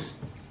items.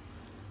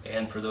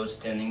 And for those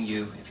attending,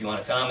 if you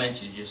want to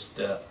comment, you just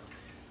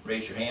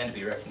raise your hand to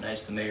be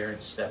recognized, the mayor,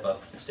 and step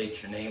up and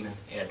state your name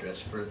and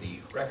address for the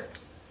record.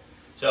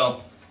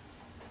 So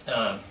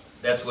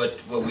that's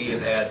what we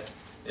have had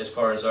as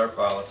far as our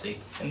policy,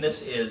 and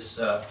this is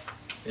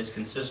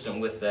consistent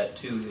with that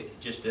too.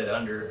 Just that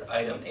under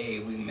item A,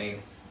 we may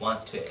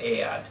want to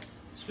add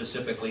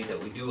specifically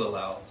that we do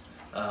allow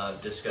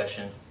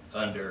discussion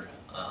under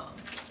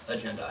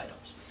agenda items.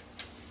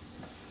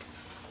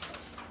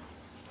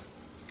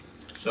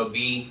 So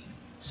B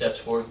sets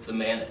forth the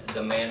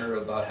manner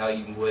about how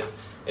you would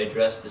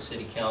address the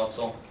city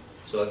council.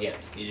 So again,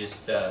 you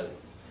just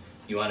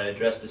you want to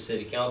address the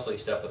city council, you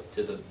step up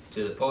to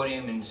the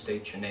podium and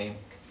state your name,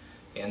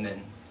 and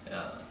then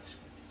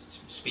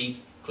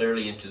speak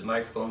clearly into the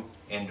microphone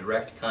and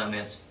direct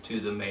comments to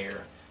the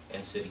mayor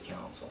and city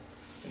council.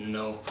 And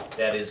no,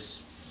 that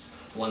is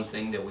one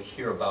thing that we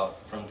hear about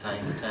from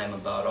time to time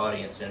about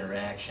audience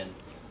interaction,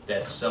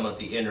 that some of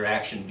the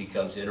interaction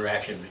becomes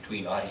interaction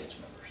between audience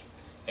members.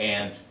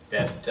 And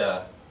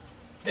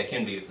that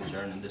can be a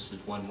concern, and this is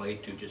one way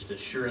to just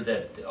assure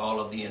that all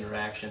of the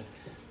interaction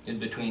is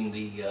between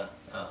the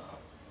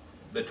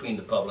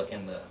public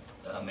and the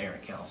mayor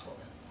and council.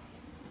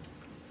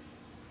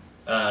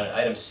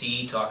 Item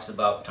C talks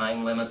about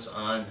time limits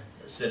on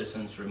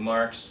citizens'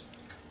 remarks,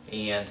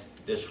 and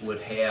this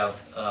would have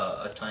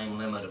a time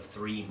limit of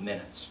 3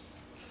 minutes.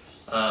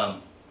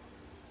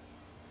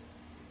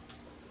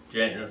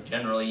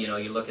 Generally, you know,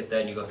 you look at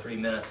that and you go 3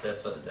 minutes,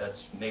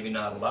 that's maybe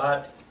not a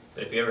lot,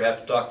 but if you ever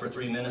have to talk for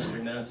 3 minutes,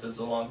 3 minutes is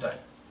a long time.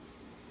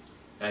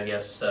 I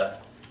guess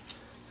I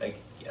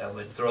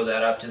would throw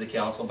that up to the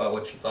council about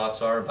what your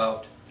thoughts are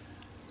about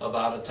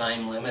a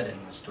time limit, and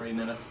is 3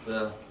 minutes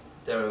the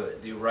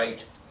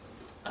right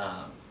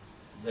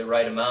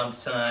amount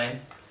of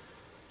time.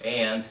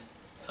 And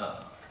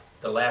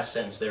the last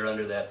sentence there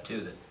under that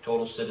too, the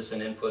total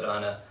citizen input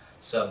on a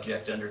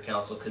subject under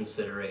council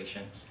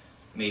consideration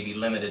may be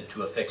limited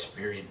to a fixed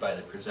period by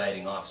the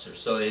presiding officer.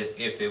 So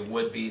if it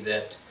would be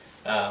that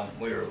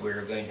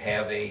we're going to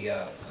have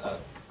a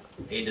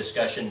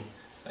discussion,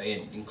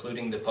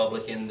 including the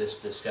public in this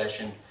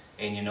discussion,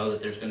 and you know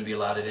that there's going to be a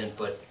lot of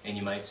input, and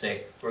you might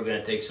say, we're going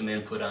to take some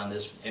input on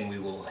this, and we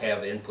will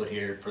have input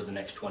here for the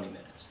next 20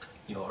 minutes,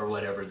 you know, or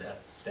whatever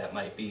that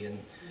might be, and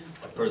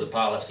per the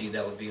policy,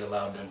 that would be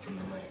allowed then from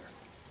the mayor.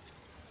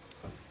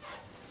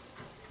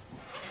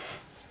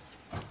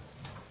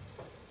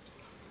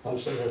 I'm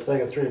sitting there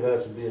thinking 3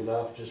 minutes would be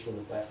enough, just for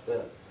the fact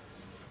that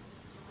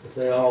if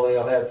they all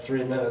have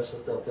 3 minutes,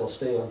 that they'll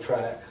stay on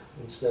track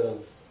instead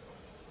of,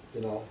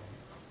 you know,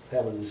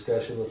 having a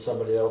discussion with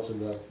somebody else in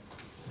the,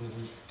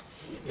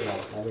 you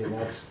know, I mean,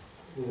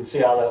 we can see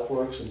how that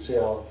works and see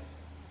how,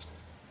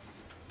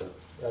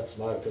 that's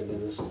my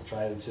opinion, is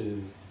trying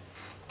to,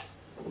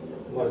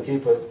 want to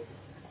keep it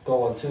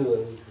going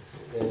too,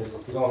 and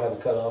if you don't have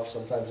a cutoff,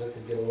 sometimes it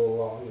can get a little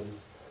long, and,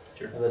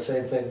 Sure. and the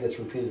same thing gets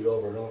repeated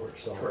over and over,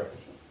 so. Correct.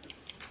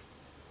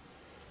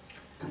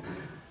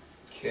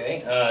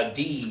 Okay,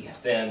 D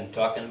then,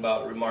 talking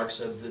about remarks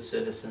of the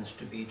citizens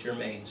to be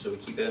germane, so we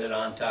keep it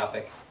on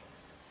topic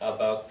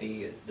about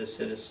the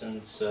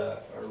citizens are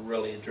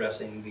really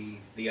addressing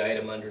the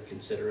item under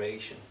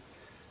consideration.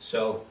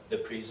 So the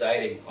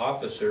presiding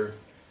officer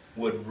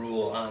would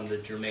rule on the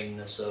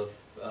germaneness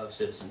of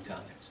citizen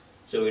comments.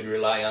 So we'd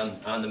rely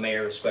on the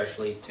mayor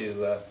especially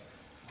to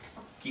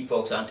keep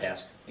folks on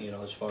task, you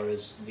know, as far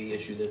as the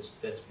issue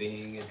that's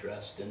being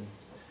addressed,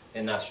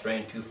 and not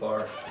straying too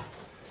far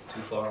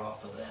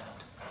off of that.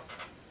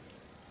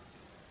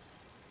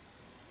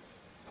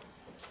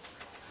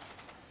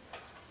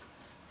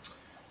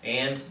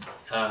 And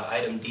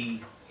item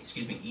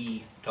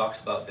E talks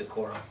about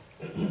decorum.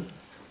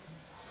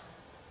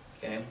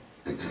 Okay,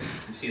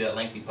 you see that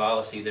lengthy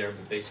policy there,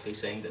 but basically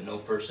saying that no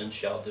person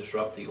shall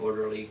disrupt the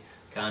orderly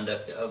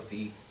conduct of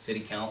the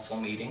city council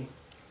meeting,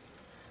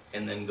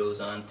 and then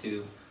goes on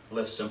to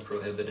list some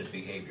prohibited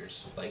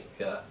behaviors, like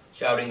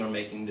shouting or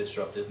making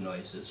disruptive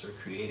noises, or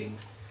creating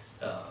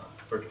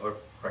or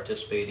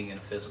participating in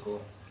a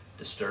physical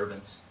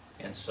disturbance,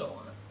 and so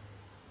on.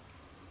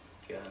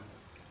 Okay.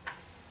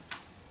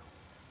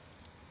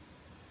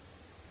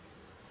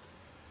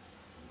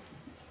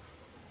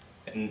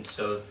 And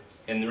so,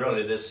 and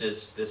really, this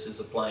is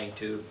applying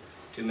to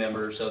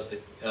members of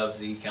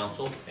the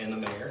council and the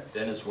mayor,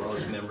 then as well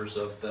as members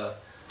of the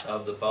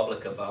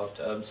public, about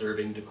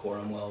observing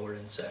decorum while we're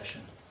in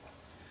session.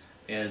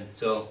 And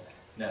so,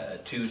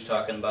 2 is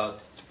talking about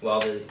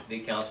while the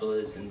council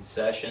is in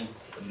session,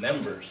 the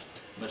members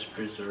must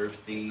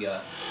preserve the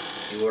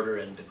order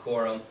and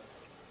decorum.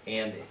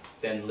 and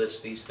then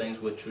list these things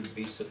which would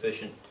be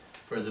sufficient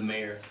for the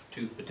mayor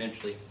to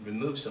potentially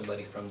remove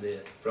somebody from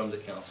the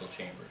council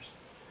chambers,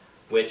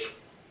 which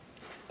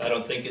I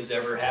don't think has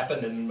ever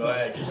happened, and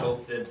I just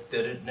hope that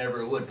it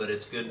never would, but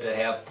it's good to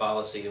have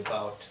policy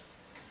about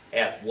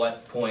at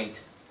what point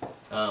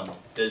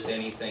does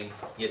anything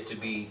get to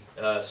be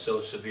so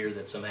severe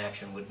that some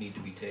action would need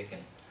to be taken.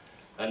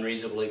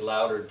 Unreasonably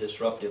loud or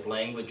disruptive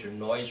language or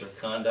noise or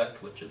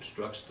conduct which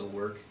obstructs the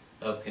work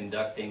of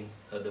conducting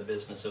the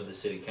business of the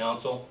city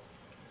council.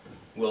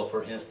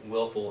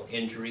 Willful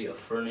injury of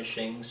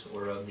furnishings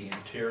or of the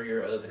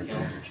interior of the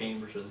council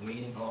chambers or the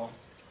meeting hall,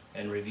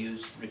 and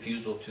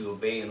refusal to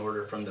obey an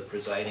order from the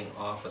presiding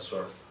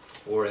officer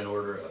or an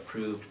order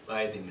approved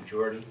by the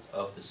majority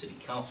of the city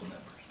council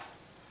members.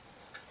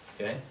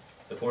 Okay?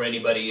 Before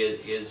anybody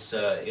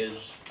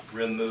is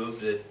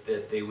removed,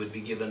 that they would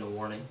be given a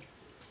warning.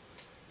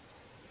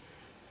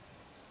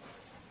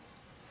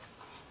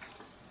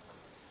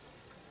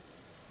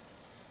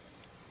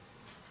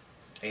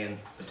 And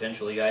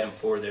potentially item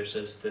 4 there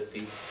says that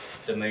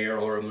the mayor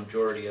or a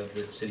majority of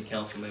the city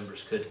council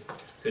members could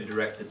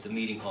direct that the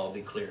meeting hall be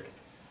cleared.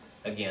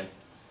 Again,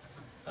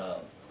 a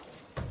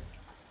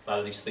lot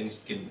of these things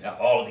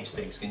all of these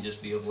things can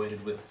just be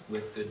avoided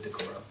with good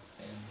decorum,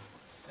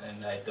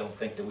 and I don't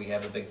think that we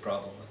have a big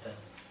problem with that.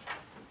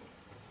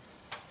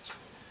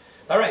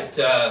 All right,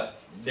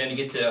 then you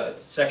get to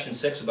section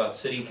 6 about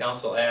city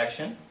council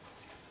action.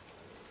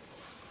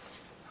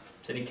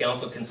 City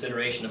council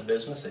consideration of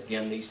business.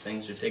 Again, these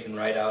things are taken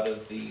right out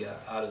of the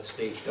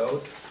state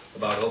code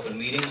about open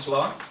meetings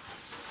law.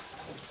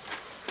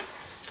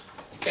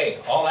 Okay,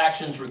 all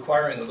actions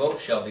requiring a vote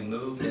shall be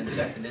moved and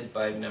seconded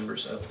by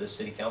members of the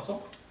city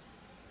council.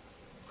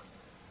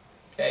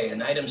 Okay,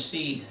 and item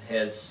C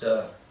has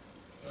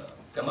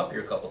come up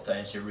here a couple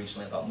times here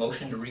recently about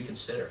motion to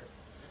reconsider.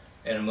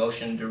 And a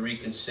motion to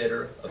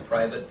reconsider a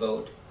private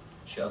vote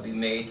shall be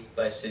made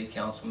by a city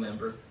council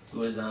member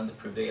who is on the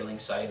prevailing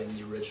side in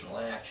the original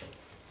action.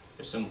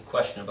 There's some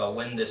question about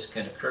when this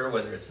can occur,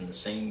 whether it's in the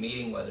same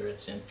meeting, whether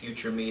it's in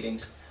future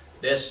meetings.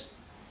 This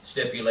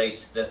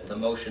stipulates that the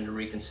motion to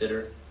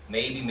reconsider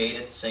may be made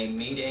at the same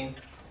meeting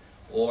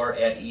or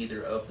at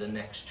either of the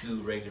next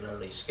 2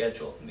 regularly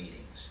scheduled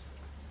meetings.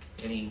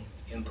 Any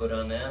input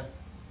on that?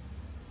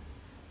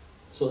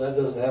 So that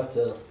doesn't have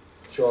to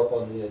show up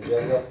on the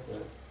agenda,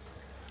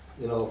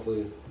 you know, if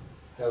we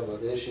have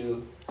an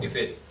issue. I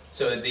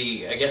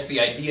guess the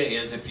idea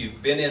is if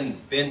you've been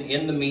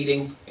in the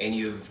meeting and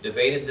you've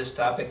debated this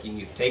topic and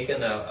you've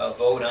taken a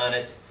vote on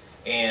it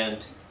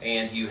and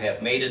you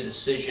have made a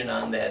decision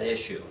on that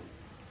issue,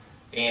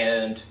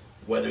 and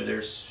whether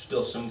there's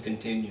still some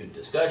continued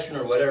discussion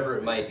or whatever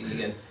it might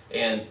be,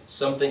 and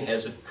something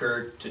has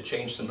occurred to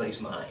change somebody's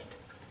mind.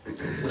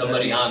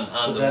 Somebody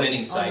on the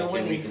winning side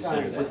can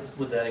reconsider that.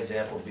 Would that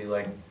example be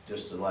like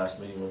just the last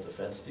meeting with the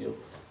fence deal?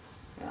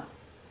 Yeah.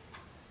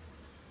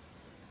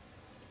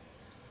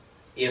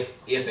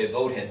 If a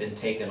vote had been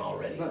taken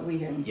already. But we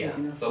hadn't Yeah,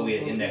 taken a but we,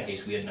 full in that vote.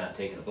 case, we had not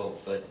taken a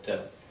vote, but yeah,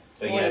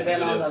 Would have if you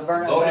been on would the have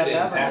Vernon voted and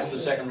Beverly. passed the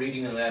second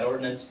reading of that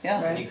ordinance,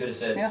 Yeah. and you could have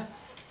said, Yeah.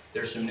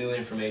 there's some new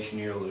information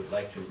here, we would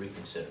like to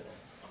reconsider that.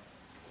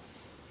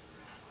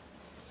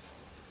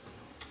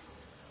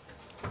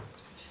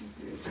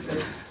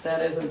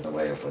 That isn't the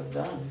way it was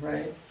done,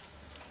 right?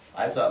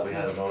 I thought we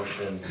had a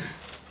motion,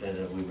 and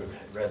that we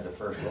read the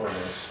first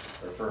ordinance,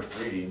 or first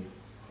reading,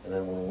 and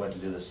then when we went to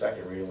do the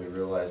second reading, we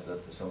realized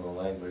that some of the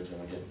language, and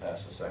we didn't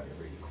pass the second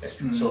reading. That's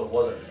true. So it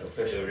wasn't So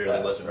officially it really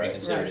passed, wasn't right?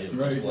 reconsidered, Right. it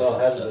Right. just Well, it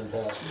wasn't. hasn't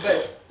been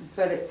passed.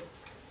 But it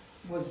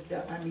was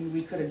done, I mean,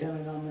 we could have done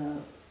it on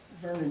the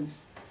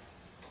Vernon's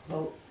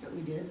vote that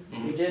we did.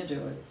 Mhm. We did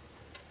do it.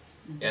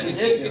 Yeah, We it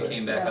did came- do it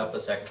came it, back yeah. up a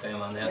second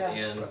time on that,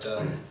 Yeah.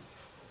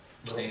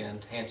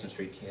 and Hanson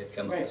Street had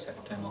come up a Right.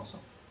 second time also.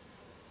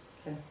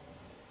 Okay.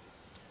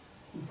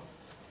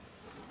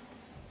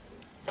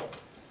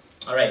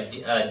 All right,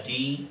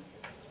 D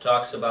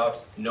talks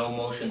about no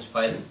motions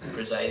by the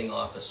presiding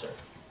officer.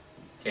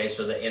 Okay,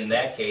 so that in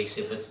that case,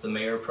 if it's the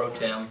mayor pro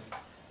tem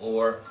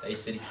or a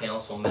city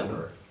council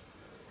member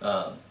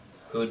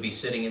who would be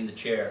sitting in the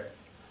chair,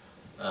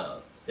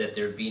 that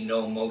there'd be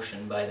no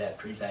motion by that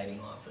presiding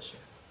officer.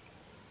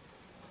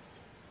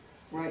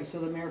 Right, so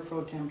the mayor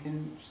pro tem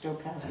can still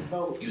cast a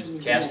vote. You when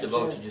he's cast in a that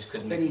vote, chair, you just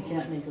couldn't But make he a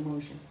can't motion. make a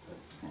motion.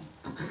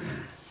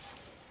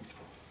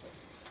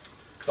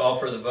 Call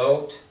for the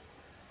vote.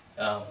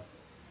 Again,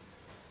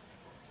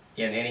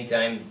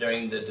 anytime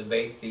during the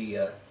debate,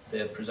 the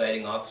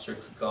presiding officer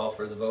could call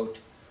for the vote,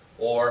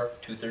 or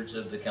 2/3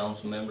 of the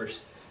council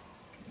members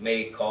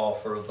may call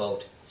for a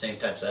vote at the same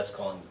time, so that's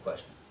calling the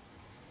question.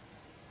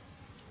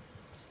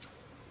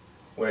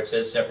 Where it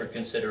says separate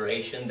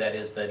consideration, that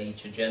is that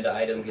each agenda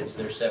item gets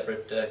their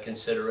separate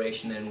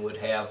consideration and would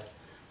have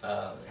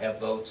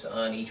votes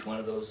on each one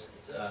of those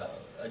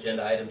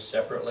agenda items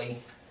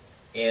separately.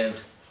 And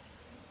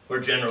we're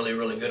generally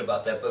really good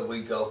about that, but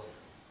we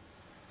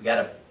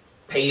gotta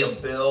pay a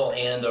bill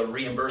and a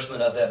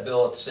reimbursement of that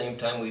bill at the same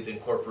time. We've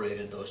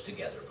incorporated those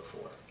together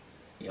before.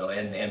 You know,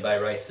 and by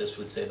rights, this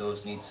would say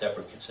those need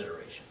separate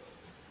consideration.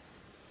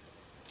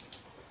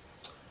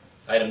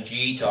 Item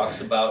G talks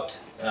about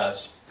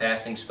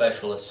passing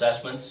special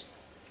assessments.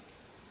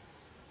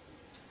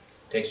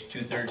 Takes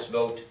 2/3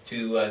 vote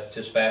to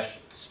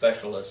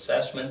special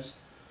assessments,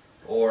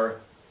 or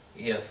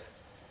if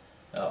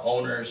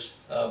owners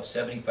of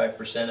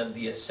 75% of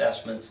the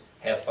assessments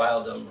have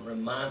filed a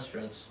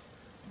remonstrance,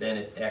 then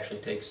it actually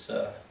takes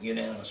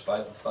unanimous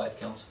 5-5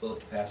 council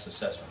vote to pass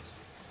assessments.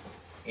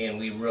 And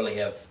we really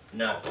have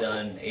not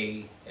done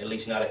at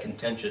least not a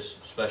contentious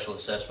special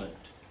assessment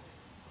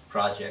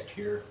project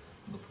here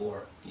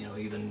before. You know,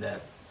 even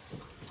that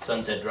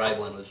Sunset Drive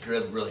one was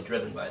really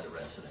driven by the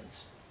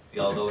residents,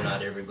 although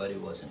not everybody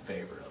was in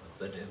favor of it,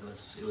 but it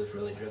was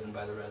really driven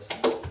by the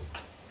residents.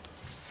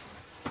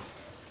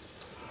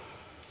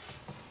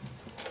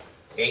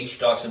 H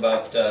talks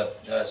about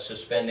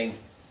suspending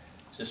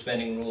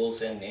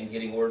rules and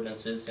getting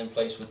ordinances in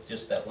place with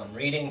just that one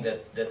reading,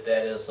 that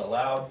is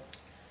allowed.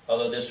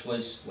 Although this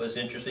was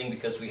interesting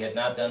because we had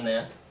not done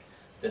that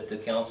the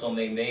council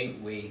may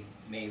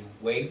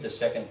waive the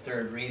second,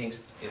 third readings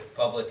if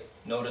public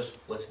notice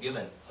was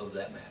given of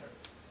that matter.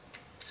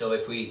 So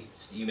if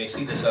you may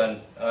see this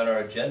on our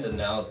agenda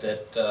now,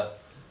 that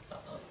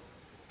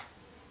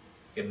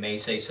it may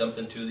say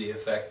something to the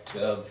effect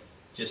of,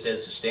 just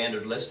as the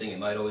standard listing, it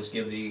might always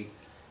give the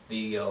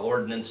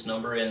ordinance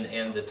number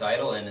and the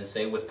title, and then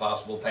say with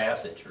possible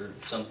passage or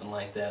something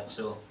like that.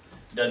 So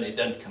it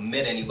doesn't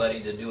commit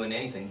anybody to doing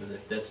anything, but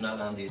if that's not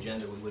on the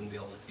agenda, we wouldn't be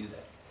able to do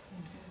that.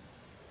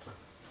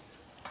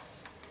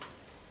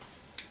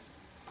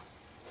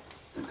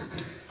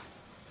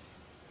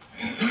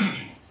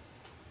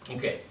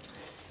 Okay,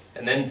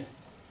 and then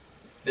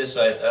this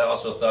I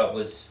also thought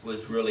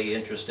was really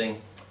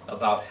interesting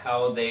about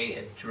how they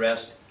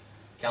addressed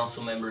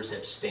council members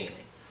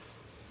abstaining.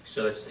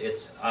 So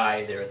it's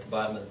I there at the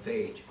bottom of the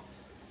page.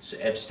 So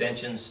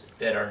abstentions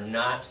that are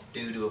not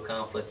due to a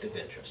conflict of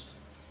interest.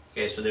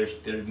 Okay, so there's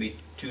going to be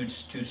two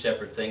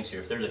separate things here.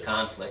 If there's a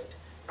conflict,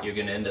 you're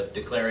going to end up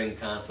declaring a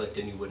conflict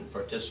and you wouldn't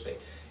participate.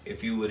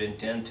 If you would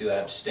intend to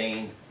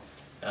abstain,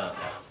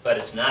 but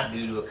it's not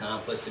due to a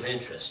conflict of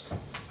interest,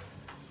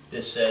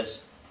 this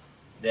says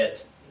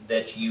that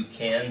you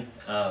can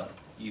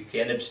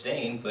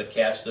abstain, but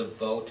cast a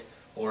vote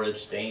or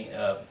abstain.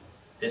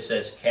 This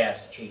says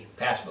cast a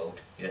pass vote,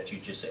 that you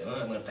just say,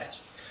 oh, I'm going to pass.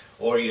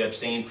 Or you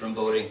abstain from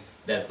voting,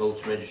 that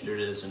vote's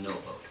registered as a no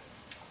vote.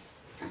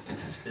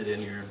 Interested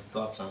in your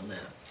thoughts on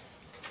that?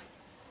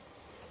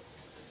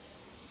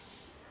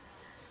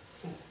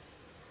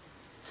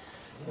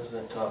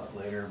 Doesn't it talk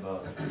later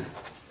about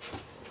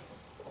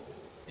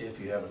if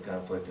you have a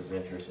conflict of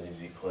interest and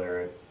you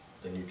declare it,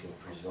 then you can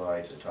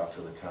preside to talk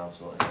to the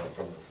council and then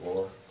from the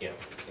floor? Yeah,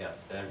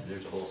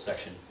 there's a whole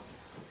section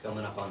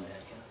coming up on that,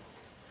 yeah.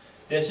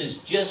 This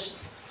is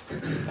just,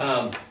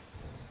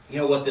 you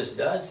know, what this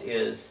does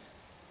is,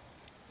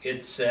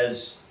 it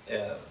says,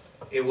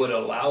 it would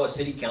allow a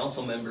city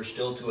council member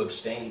still to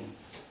abstain.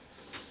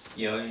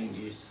 You know,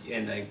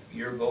 and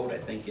your vote, I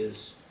think,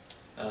 is,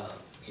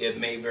 it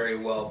may very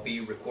well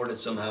be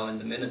recorded somehow in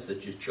the minutes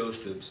that you chose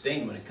to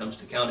abstain. When it comes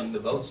to counting the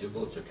votes, your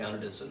votes are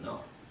counted as a no.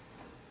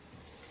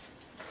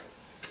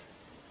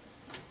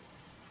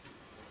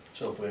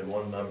 So if we had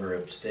one member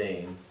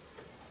abstain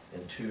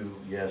and 2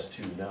 yes,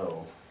 2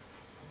 no,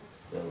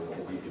 then we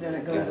could be. Then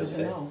it goes as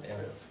a no. Yeah.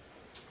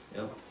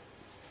 Yep.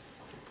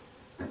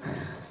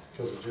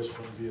 Because it just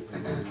wouldn't be a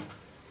majority.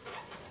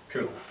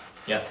 True.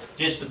 Yeah.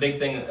 Just the big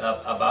thing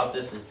about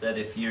this is that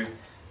if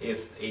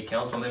a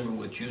council member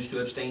would choose to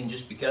abstain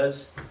just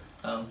because,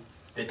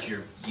 that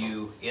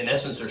you in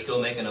essence are still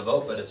making a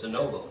vote, but it's a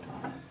no vote,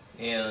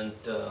 and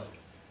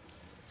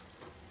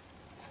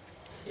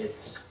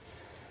it's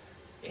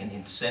an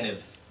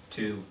incentive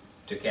to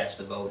cast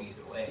a vote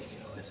either way, you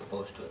know, as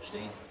opposed to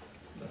abstain.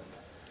 But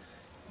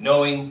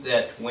knowing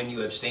that when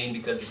you abstain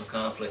because of a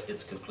conflict,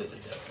 it's completely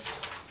different.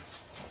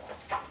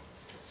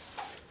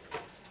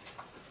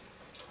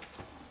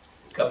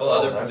 A couple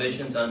other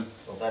provisions on.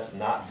 Well, that's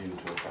not due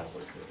to a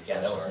conflict of interest.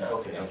 Yeah, that was not.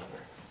 Okay. Yeah.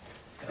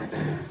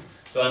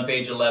 So on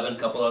page 11, a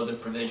couple other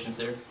provisions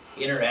there.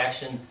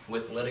 Interaction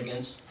with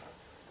litigants.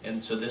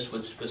 And so this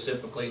would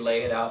specifically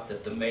lay it out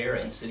that the mayor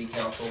and city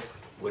council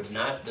would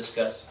not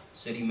discuss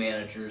city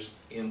managers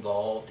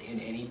involved in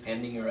any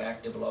pending or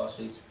active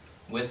lawsuits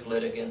with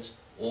litigants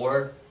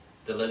or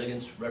the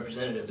litigants'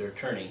 representative, their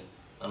attorney,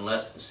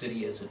 unless the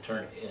city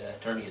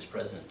attorney is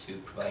present to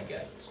provide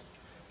guidance.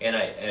 And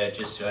I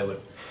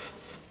would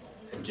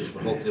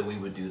hope that we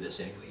would do this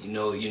anyway.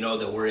 You know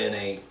that we're in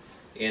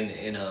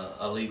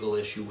a legal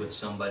issue with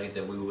somebody,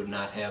 that we would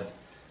not have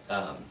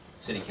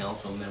city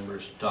council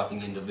members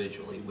talking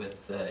individually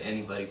with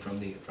anybody from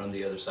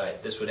the other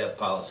side. This would have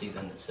policy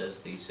then that says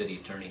the city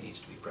attorney needs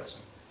to be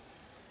present.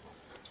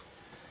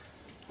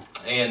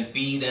 And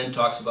B then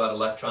talks about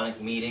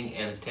electronic meeting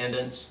and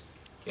attendance.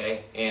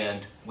 Okay,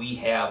 and we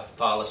have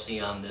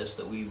policy on this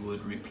that we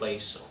would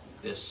replace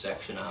this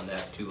section on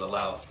that to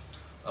allow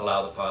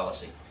the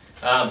policy.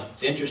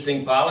 It's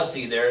interesting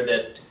policy there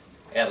that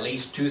at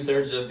least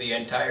 2/3 of the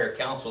entire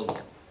council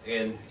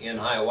in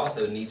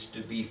Hiawatha needs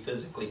to be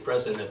physically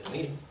present at the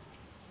meeting.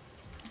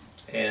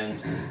 And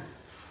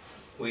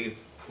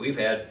we've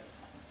had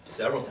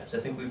several times, I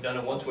think we've done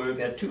it once where we've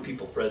had 2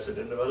 people present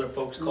and other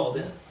folks called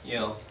in, you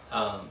know.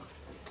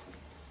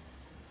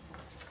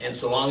 And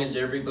so long as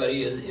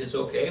everybody is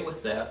okay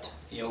with that,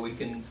 you know, we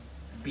can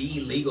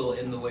be legal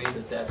in the way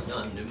that that's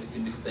done, and we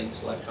can do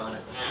things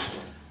electronically.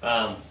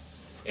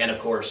 And of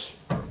course,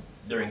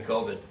 during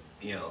COVID,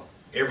 you know,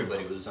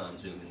 everybody was on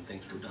Zoom and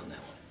things were done that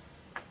way.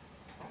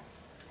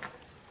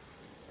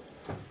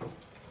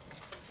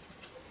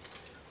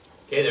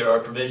 Okay, there are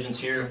provisions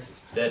here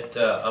that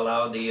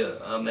allow the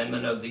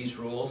amendment of these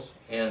rules,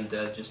 and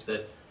just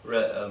that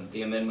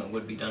the amendment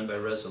would be done by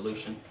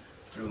resolution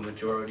through a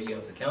majority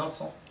of the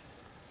council.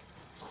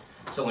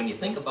 So when you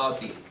think about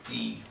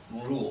the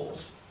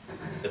rules,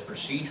 the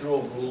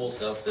procedural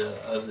rules of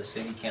the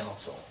city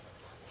council,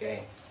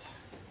 okay,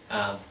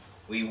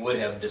 we would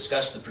have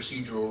discussed the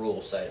procedural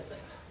rules side of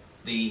things.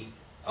 The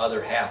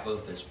other half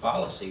of this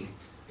policy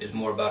is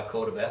more about a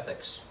code of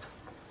ethics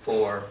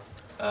for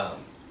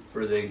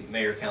the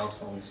mayor,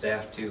 council, and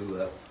staff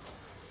to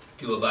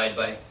abide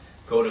by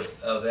code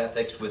of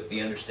ethics, with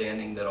the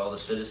understanding that all the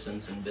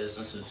citizens and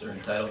businesses are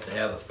entitled to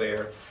have a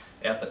fair,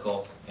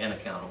 ethical, and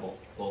accountable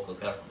local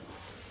government.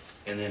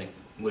 And then it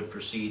would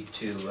proceed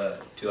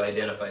to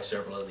identify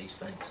several of these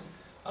things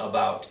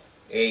about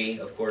A,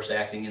 of course,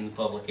 acting in the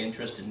public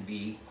interest, and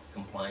B,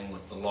 complying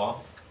with the law.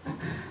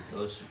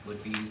 Those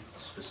would be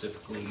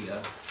specifically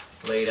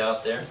laid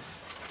out there.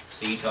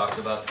 C talks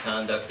about the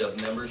conduct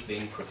of members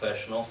being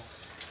professional,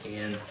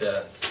 and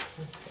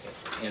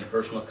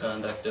personal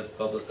conduct of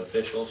public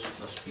officials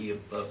must be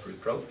above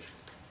reproach.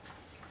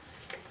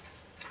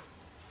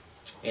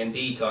 And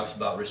D talks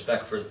about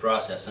respect for the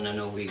process, and I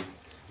know we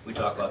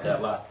talk about that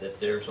a lot, that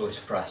there's always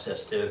a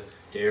process to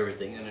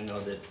everything, and I know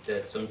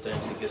that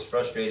sometimes it gets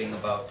frustrating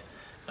about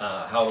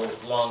how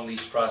long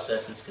these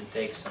processes can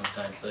take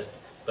sometimes,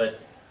 but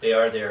they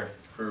are there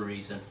for a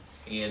reason.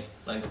 And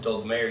like I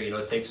told the mayor, you know,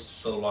 it takes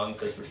so long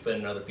because we're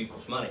spending other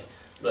people's money,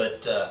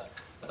 but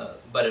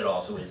it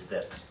also is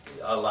that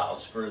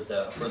allows for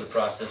the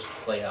process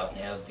to play out and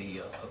have the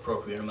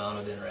appropriate amount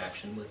of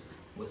interaction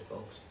with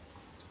folks.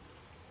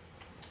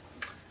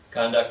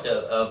 Conduct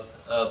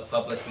of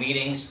public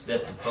meetings,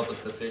 that the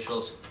public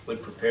officials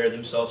would prepare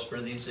themselves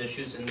for these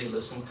issues and they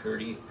listen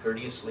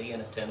courteously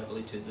and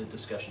attentively to the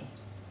discussion.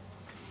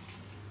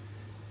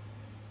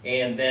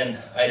 And then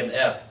item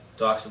F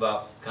talks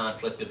about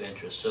conflict of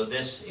interest. So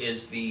this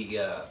is the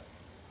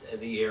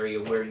area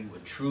where you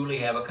would truly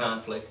have a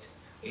conflict,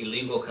 a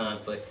legal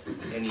conflict,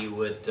 and you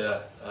would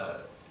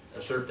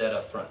assert that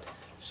up front.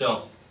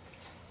 So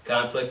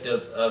conflict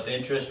of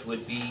interest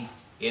would be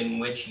in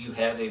which you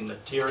have a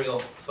material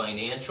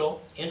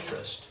financial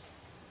interest,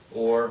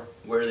 or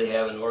where they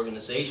have an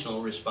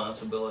organizational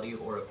responsibility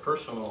or a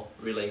personal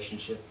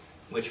relationship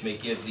which may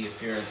give the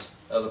appearance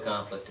of a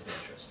conflict of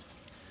interest.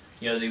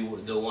 You know,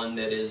 the one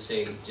that is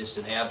just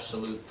an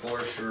absolute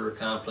for sure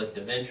conflict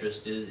of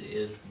interest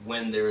is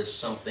when there is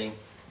something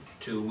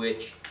to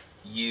which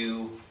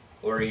you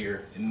or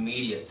your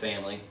immediate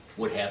family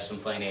would have some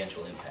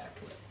financial impact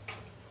with.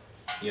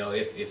 You know,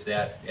 if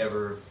that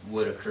ever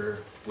would occur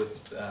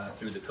with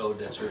through the code,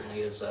 that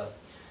certainly is a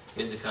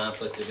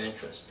conflict of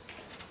interest.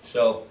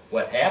 So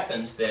what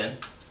happens then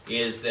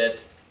is that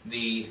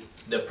the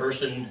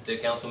person, the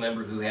council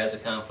member who has a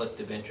conflict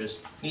of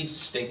interest, needs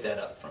to state that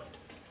up front.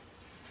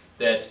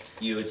 That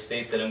you would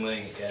state that I'm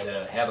going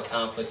to have a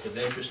conflict of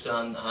interest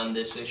on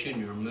this issue, and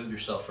you remove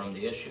yourself from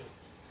the issue.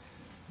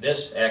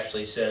 This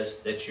actually says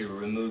that you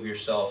remove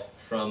yourself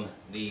from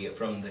the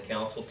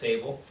council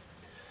table,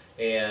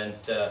 and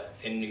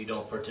you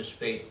don't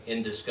participate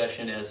in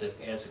discussion as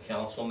a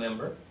council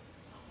member.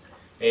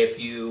 If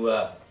you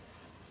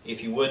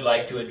would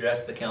like to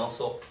address the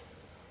council,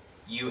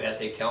 you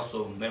as a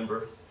council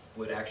member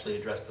would actually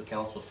address the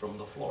council from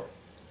the floor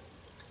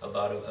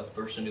about a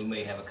person who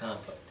may have a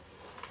conflict.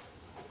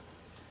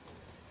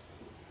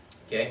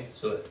 Okay,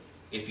 so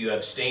if you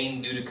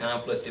abstain due to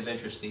conflict of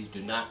interest, these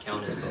do not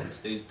count as votes.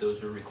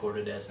 Those are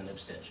recorded as an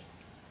abstention.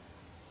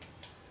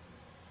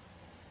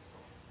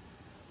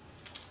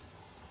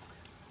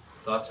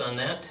 Thoughts on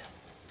that?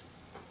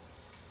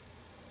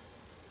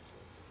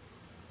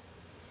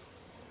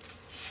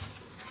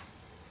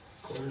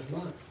 There's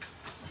mine.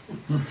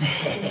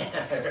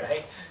 All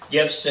right.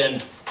 Gifts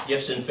and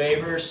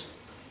favors.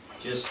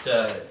 Just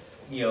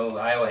you know,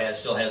 Iowa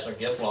still has our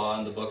gift law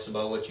on the books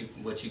about what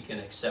you can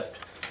accept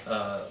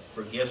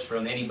for gifts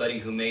from anybody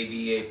who may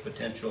be a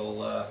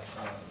potential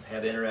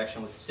have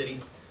interaction with the city,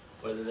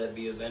 whether that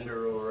be a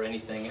vendor or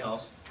anything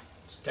else.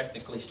 It's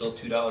technically still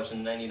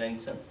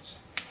 $2.99.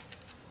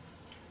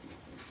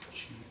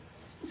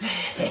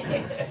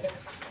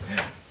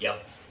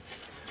 Yep.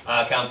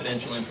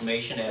 Confidential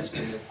information,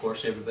 asking, of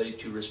course, everybody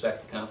to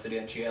respect the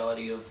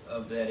confidentiality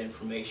of that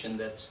information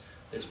that's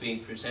being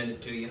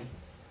presented to you.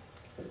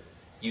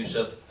 Use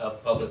of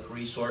public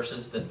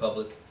resources, that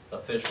public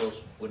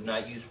officials would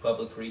not use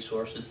public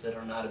resources that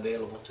are not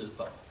available to the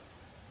public.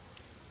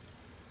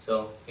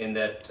 So, in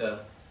that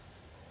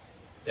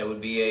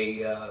would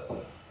be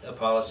a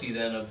policy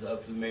then of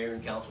the mayor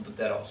and council, but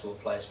that also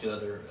applies to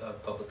other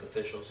public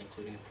officials,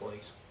 including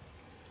employees.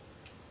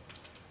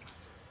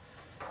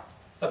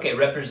 Okay,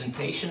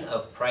 representation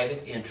of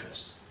private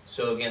interests.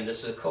 So again,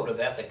 this is a code of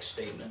ethics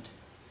statement,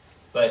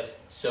 but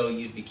so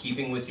you'd be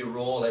keeping with your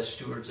role as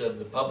stewards of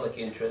the public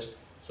interest,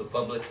 so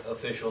public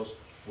officials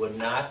would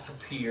not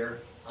appear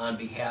on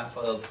behalf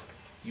of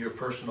your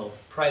personal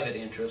private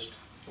interest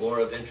or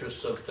of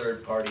interests of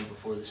third party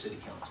before the city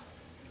council.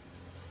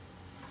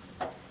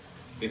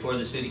 Before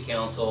the city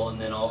council, and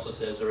then also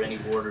says, or any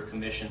board or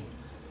commission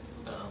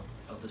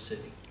of the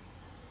city.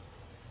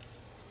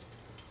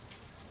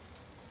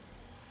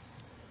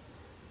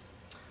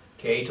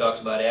 K talks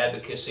about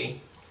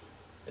advocacy,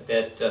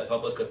 that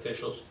public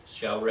officials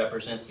shall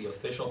represent the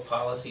official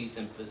policies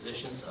and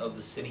positions of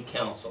the city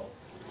council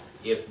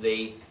if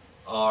they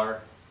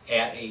are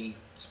at a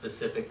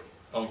specific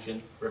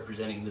function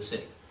representing the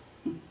city.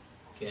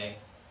 Okay.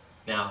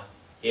 Now,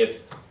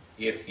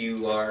 if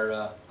you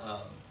are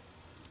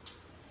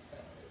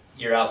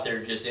you're out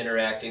there just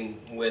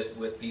interacting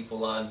with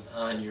people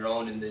on your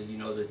own, and you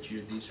know that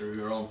these are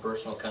your own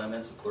personal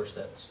comments, of course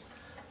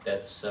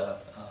that's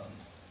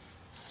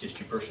just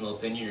your personal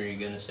opinion, or you're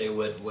going to say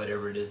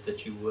whatever it is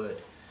that you would.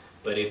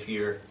 But if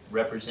you're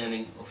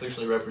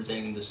officially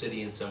representing the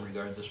city in some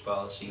regard, this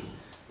policy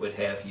would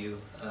have you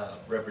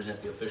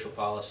represent the official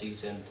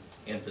policies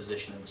and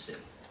position of the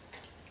city.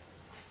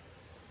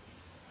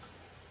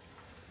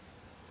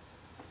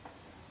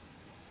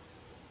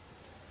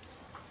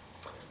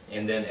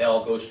 And then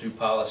L goes through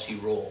policy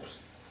roles.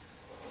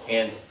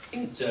 And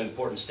it's an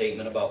important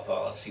statement about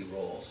policy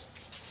roles.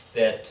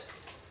 That,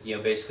 you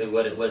know, basically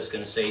what it's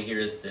going to say here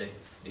is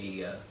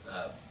the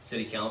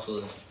city council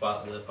is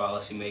the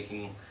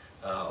policy-making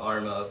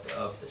arm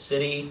of the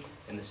city,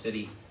 and the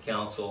city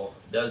council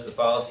does the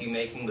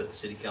policy-making, but the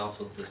city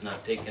council does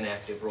not take an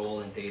active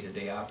role in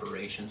day-to-day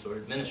operations or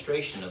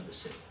administration of the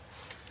city.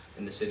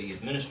 And the city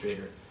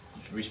administrator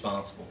is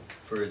responsible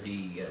for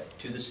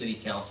to the city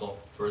council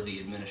for the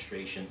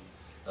administration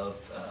of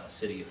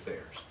city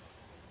affairs.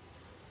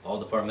 All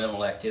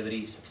departmental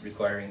activities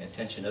requiring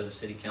attention of the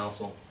city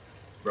council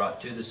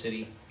brought to the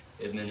city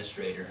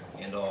administrator,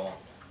 and all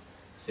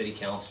city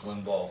council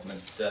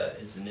involvement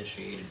is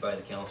initiated by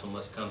the council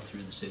must come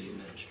through the city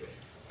administrator.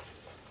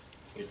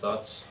 Your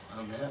thoughts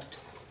on that?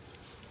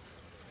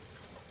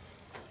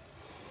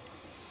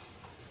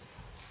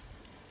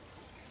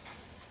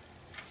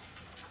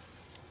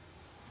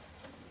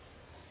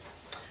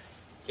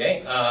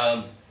 Okay,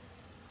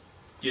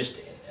 just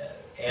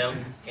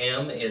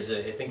M is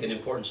I think an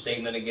important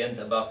statement again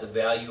about the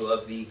value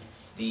of the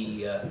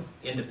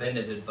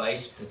independent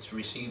advice that's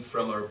received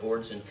from our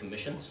boards and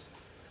commissions.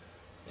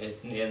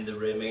 And the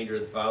remainder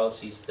of the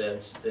policy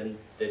says then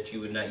that you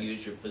would not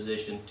use your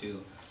position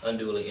to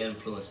unduly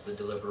influence the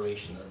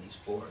deliberation of these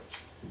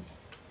boards.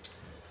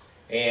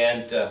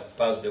 And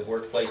positive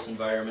workplace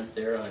environment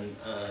there on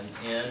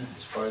N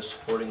as far as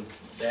supporting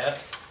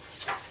that.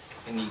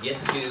 And you get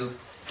to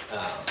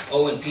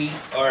O and P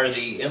are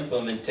the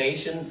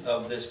implementation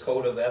of this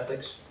code of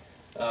ethics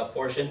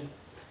portion.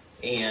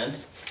 And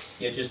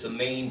just the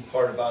main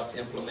part about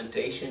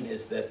implementation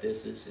is that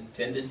this is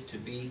intended to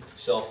be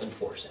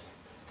self-enforcing.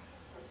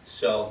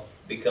 So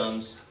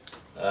becomes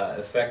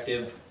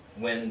effective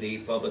when the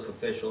public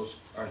officials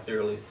are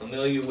thoroughly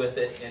familiar with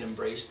it and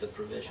embrace the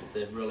provisions.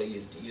 That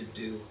really you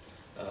do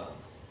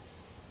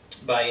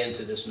buy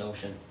into this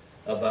notion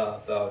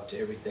about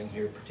everything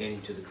here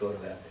pertaining to the code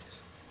of ethics.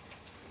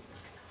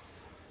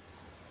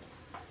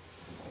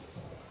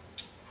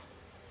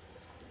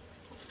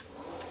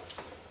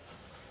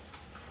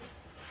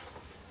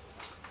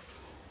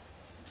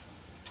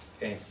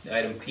 Okay,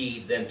 item P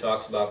then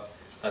talks about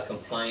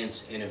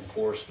compliance and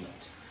enforcement.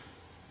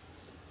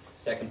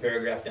 Second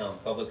paragraph down,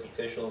 public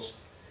officials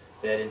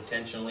that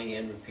intentionally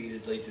and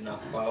repeatedly do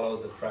not follow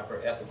the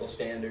proper ethical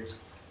standards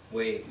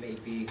may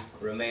be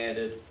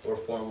remanded or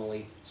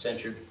formally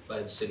censured by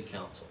the city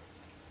council.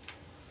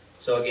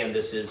 So again,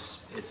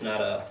 it's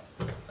not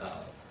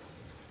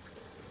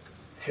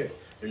there's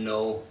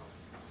no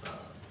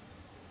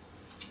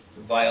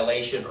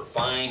violation or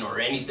fine or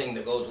anything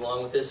that goes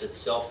along with this. It's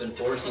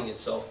self-enforcing.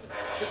 It's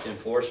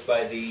enforced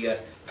by the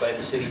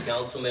city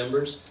council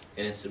members,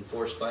 and it's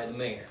enforced by the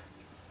mayor.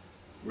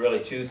 Really,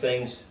 two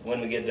things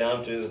when we get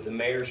down to the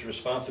mayor's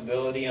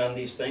responsibility on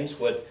these things.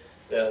 What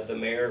the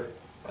mayor,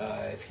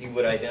 if he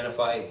would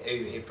identify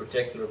a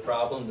particular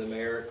problem, the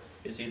mayor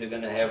is either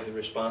going to have the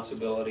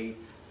responsibility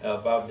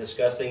about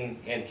discussing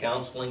and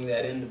counseling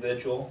that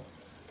individual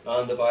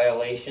on the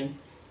violation,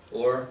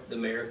 or the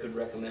mayor could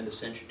recommend a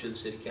censure to the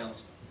city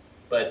council.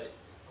 But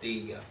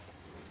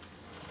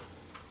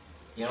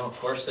of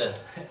course,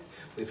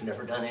 we've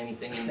never done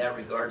anything in that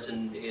regards,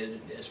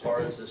 as far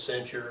as a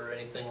censure or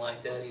anything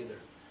like that either.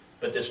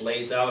 But this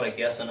lays out, I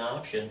guess, an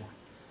option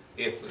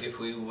if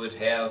we would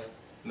have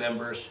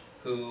members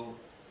who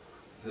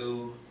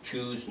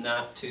choose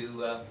not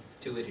to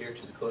adhere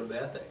to the code of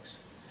ethics.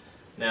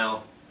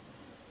 Now,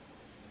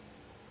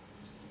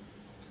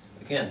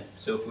 again,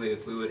 so if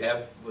we would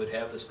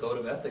have this code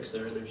of ethics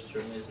there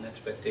certainly is an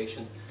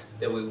expectation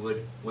that we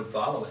would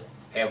follow it.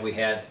 Have we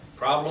had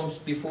problems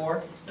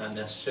before? Not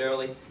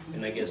necessarily,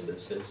 and I guess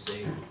this is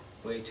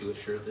a way to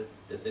assure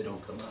that they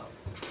don't come out.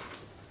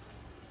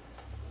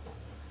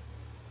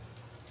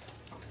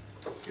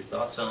 Your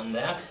thoughts on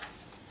that?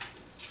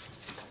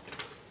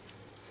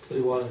 So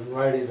you want in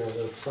writing that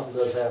if something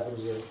does happen,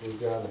 that we've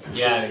got it.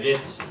 Yeah,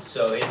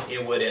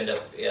 it would end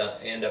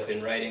up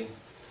in writing,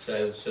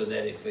 so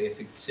that if a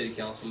city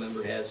council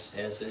member has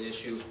an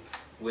issue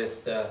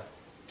with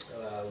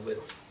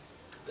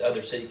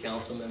other city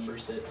council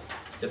members, that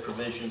the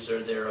provisions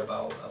are there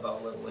about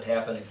what would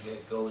happen.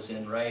 It goes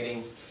in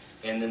writing,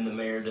 and then the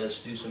mayor does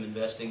do some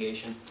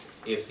investigation.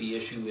 If the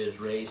issue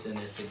is raised and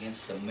it's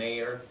against the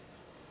mayor,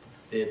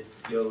 that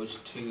goes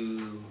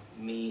to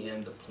me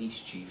and the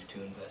police chief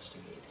to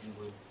investigate, and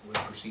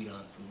we'll proceed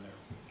on from there.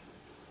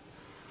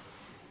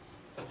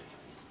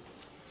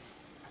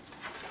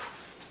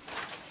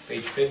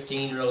 Page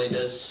 15 really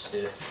does,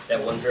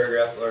 that one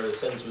paragraph or the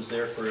sentence was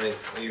there for a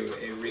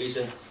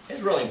reason.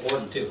 It's really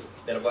important too,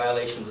 that a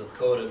violation of the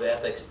code of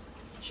ethics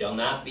shall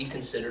not be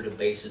considered a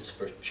basis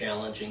for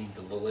challenging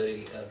the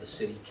validity of the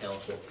city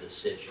council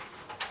decision.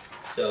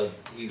 So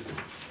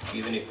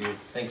even if you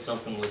think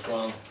something was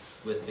wrong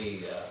with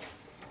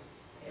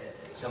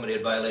somebody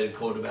had violated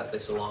code of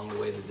ethics along the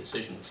way, the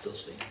decision would still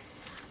stand.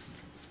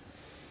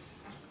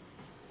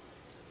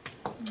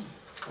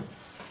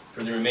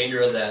 For the remainder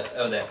of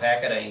that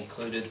packet, I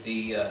included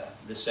the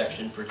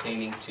section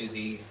pertaining to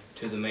the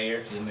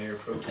mayor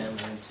pro tem,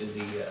 and to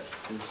the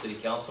city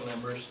council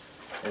members,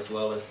 as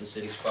well as the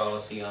city's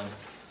policy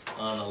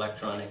on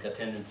electronic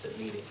attendance at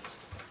meetings.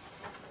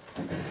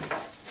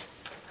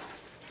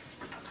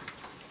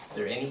 Is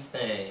there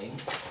anything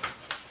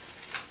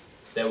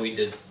that we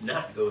did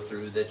not go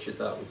through that you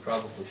thought we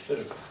probably should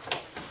have?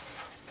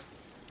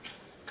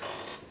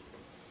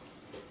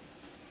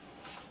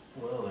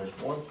 Well, there's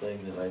one thing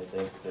that I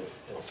think that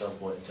at some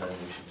point in time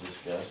we should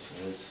discuss,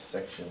 and it's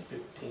section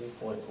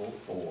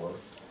 15.04.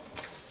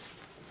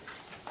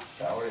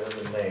 Salary of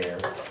the mayor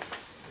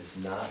is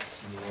not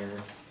near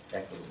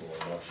equitable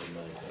enough in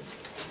my opinion.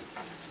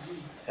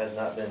 Has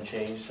not been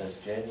changed since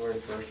January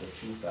 1st of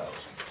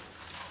 2000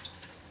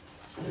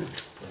 in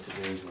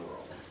today's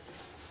world.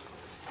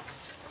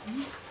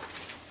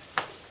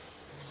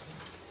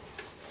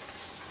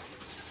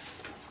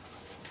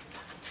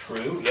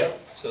 True, yep.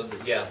 So,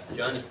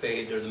 John is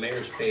paid, or the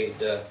mayor's paid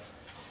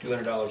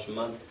 $200 a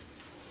month,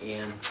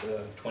 and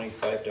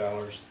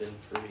 $25 then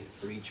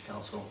for each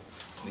council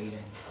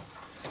meeting.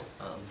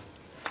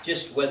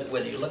 Just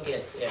whether you look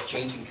at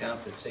changing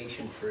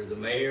compensation for the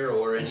mayor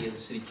or any of the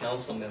city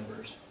council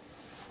members,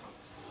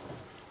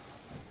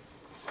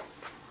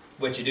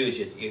 what you do is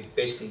you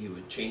basically you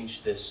would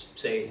change this,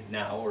 say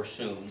now or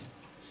soon,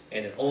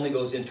 and it only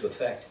goes into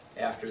effect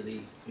after the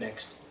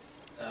next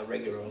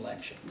regular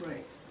election.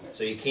 Right.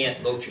 So you can't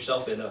vote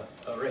yourself in a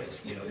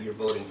race. You know, you're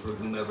voting for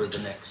whomever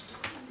the next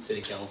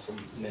city council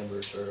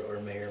members or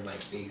mayor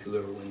might be,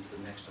 whoever wins the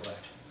next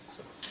election.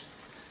 So,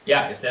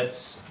 yeah, if that's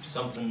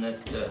something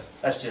that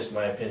That's just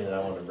my opinion. I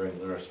want to bring to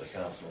the rest of the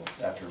council.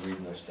 After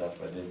reading this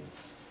stuff,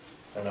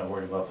 I'm not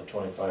worried about the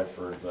 25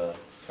 for the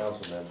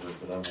council members,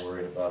 but I'm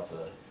worried about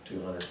the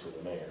 200 for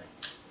the mayor.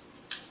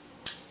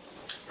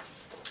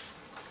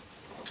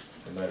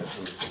 No matter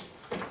who,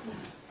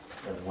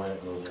 and when it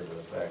goes into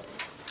effect.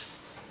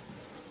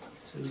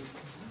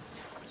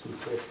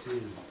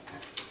 250,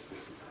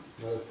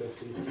 another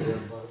 50,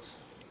 $200.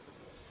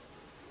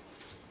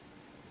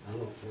 I don't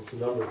know, what's the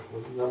number?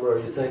 What number are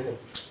you thinking?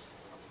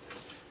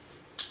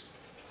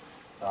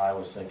 I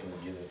was thinking of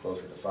getting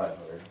closer to 500,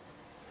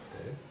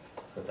 Okay.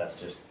 but that's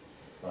just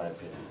my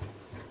opinion.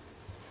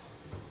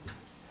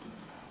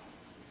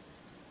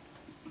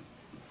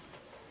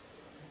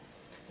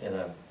 And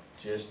I'm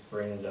just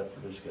bringing it up for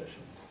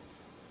discussion.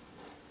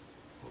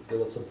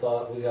 Give it some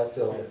thought, we got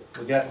till,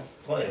 We got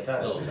plenty of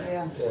time,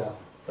 Yeah. yeah.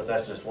 but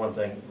that's just one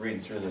thing,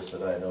 reading through this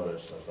that I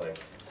noticed, I was like,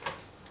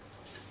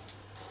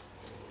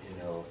 you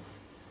know,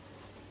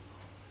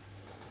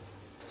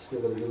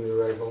 Still gonna give me a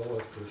ride home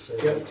after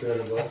saying Yep.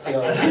 $300.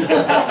 Yeah,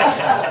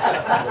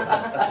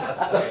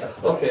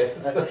 Okay.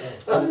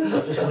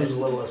 just needs a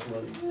little less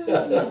money.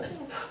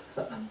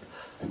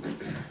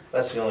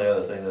 that's the only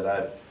other thing that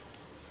I've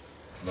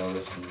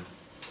noticed, and a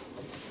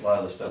lot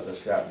of the stuff that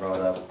Scott brought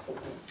up,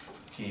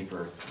 keep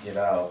or get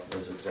out,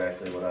 was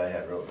exactly what I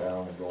had wrote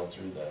down and going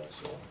through that,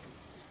 so.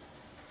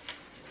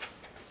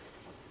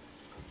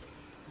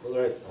 Well,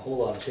 there ain't a whole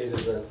lot of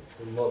changes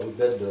from what we've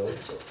been doing,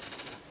 so.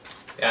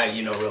 yeah,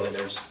 you know, really,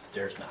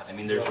 there's not. I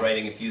mean, there's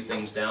writing a few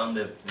things down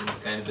that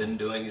we've kind of been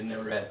doing and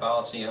never had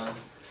policy on,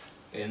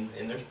 and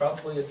there's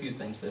probably a few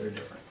things that are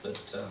different, but,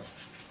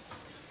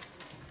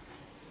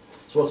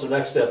 So what's the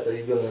next step? Are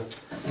you gonna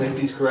make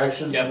these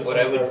corrections? Yeah, what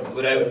I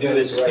would do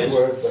is- Right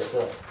word,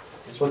 but,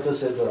 put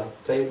this in the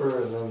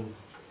paper and then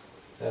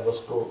have us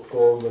go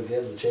over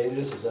again the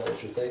changes, is that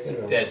what you're thinking?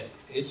 Or- that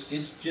it's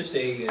just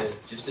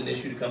an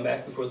issue to come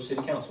back before the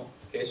city council.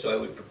 Okay, so I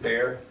would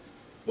prepare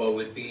what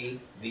would be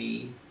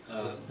the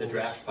the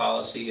draft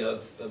policy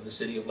of the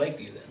city of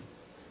Lakeview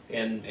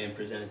then, and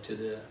present it to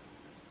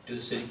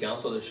the city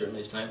council. There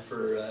certainly is time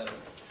for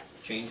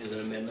changes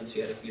and amendments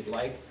yet if you'd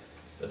like.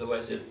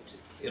 Otherwise,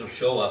 it'll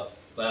show up,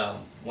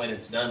 when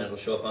it's done, it'll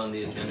show up on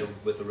the agenda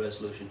with a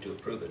resolution to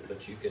approve it,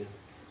 but you can,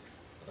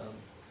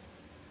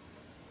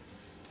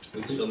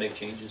 we can still make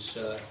changes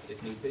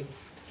if need be.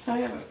 Can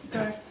I have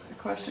a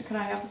question? Can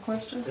I have a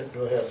question? Yeah,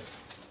 go ahead.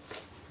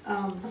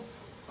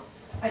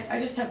 I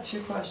just have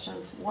two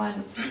questions.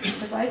 One,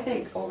 because I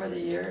think over the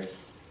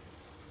years,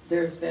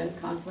 there's been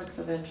conflicts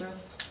of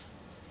interest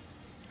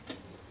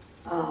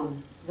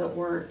that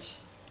weren't,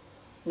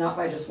 not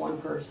by just one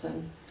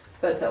person,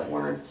 but that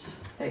weren't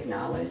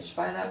acknowledged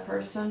by that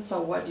person.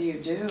 So what do you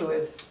do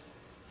if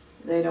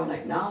they don't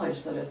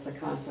acknowledge that it's a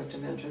conflict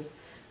of interest?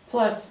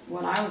 Plus,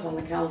 when I was on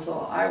the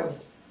council, I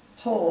was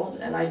told,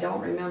 and I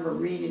don't remember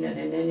reading it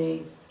in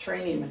any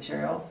training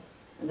material,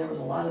 and there was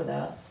a lot of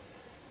that,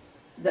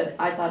 that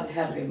I thought it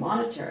had to be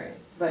monetary,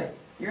 but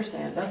you're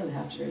saying it doesn't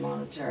have to be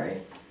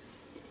monetary.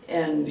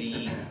 And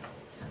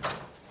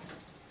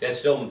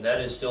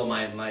That is still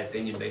my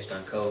opinion based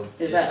on code.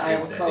 Is that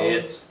Iowa code?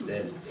 It's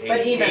that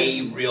But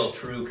a real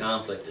true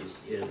conflict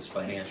is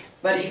financial.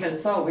 But even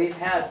so, we've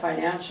had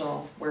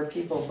financial where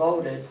people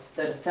voted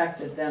that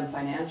affected them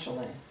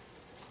financially.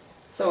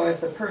 So if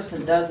the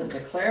person doesn't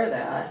declare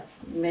that,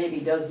 maybe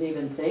doesn't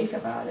even think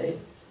about it,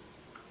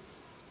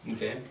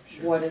 Okay,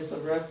 sure. what is,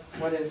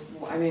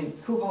 I mean,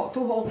 who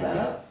holds that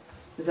up?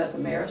 Is that the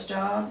mayor's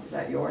job? Is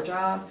that your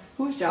job?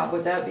 Whose job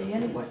would that be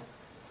anyway?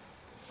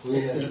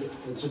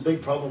 It's a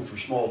big problem for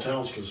small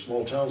towns, because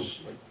small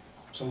towns, like,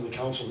 some of the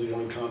council, the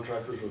only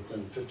contractors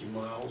within 50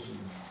 miles. And,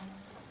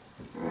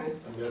 Right,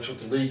 I mean, that's what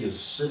the League of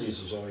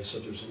Cities has always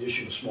said, there's an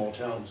issue with small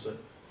towns, that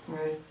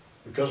right,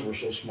 because we're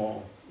so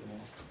small, you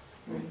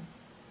know. right.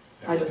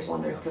 I just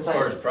wondered, because As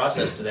far as I,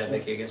 process to that,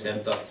 Mickey, I guess I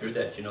haven't thought through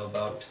that,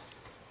 about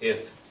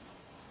if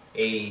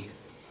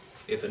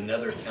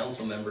another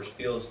council member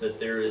feels that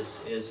there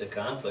is a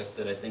conflict,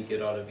 that I think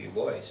it ought to be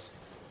voiced.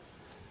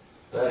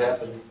 That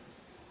happened,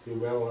 you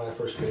remember when I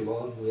first came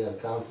on, we had a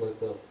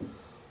conflict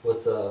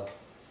with a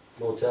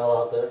motel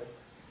out there.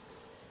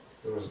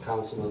 There was a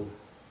councilman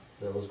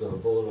that was gonna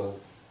vote on,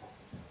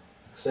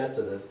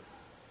 accepted it.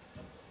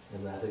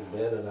 And I think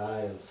Ben and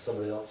I and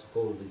somebody else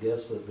voted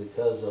against it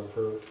because of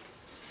her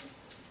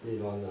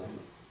being on the,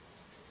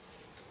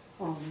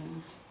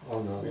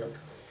 Yeah.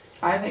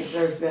 I think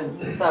there's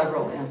been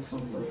several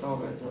instances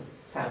over the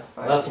past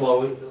 5 that's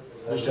years.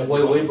 that's the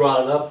way we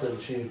brought it up, and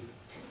she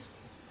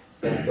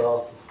backed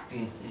off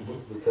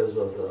because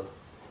of the,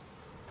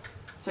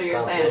 So you're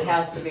saying it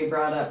has to be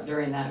brought up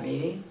during that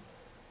meeting?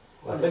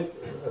 I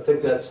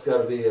think that's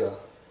gotta be a,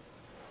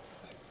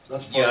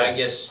 That's part Yeah, I of it.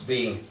 guess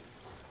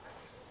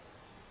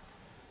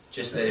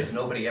just that if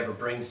nobody ever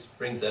brings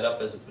that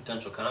up as a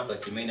potential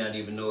conflict, you may not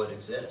even know it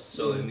exists.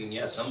 So, I mean,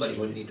 yeah, somebody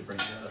would need to bring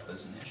that up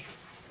as an issue.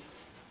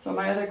 So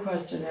my other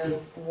question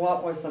is,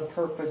 what was the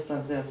purpose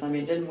of this? I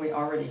mean, didn't we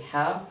already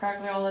have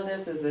practically all of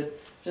this? Is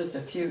it just a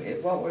few,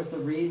 what was the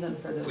reason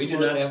for this? We do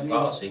work not have meeting?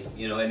 policy,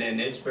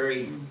 and it's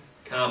very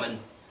common,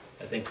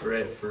 I think,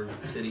 for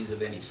cities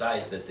of any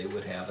size, that they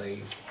would have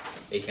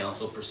a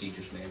council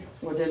procedures manual.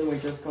 Well, didn't we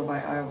just go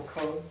by Iowa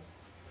code?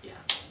 Yeah.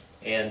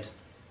 And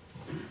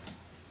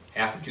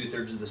after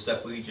 2/3 of the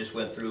stuff we just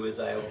went through is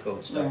Iowa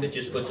code stuff. Right. It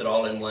just puts it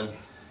all in one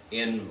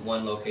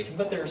location,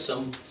 but there are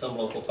some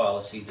local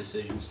policy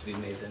decisions to be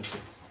made then too.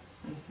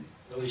 I see,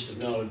 At least if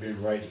now it'd be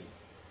in writing.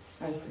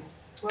 I see.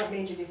 What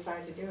made you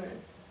decide to do it?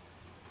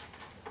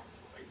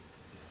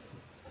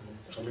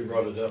 Somebody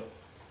brought it up,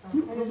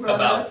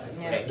 About,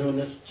 Yeah. okay, doing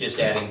this. just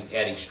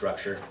adding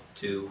structure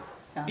to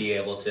be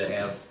able to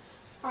have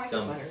Oh, I just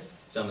some, wondered.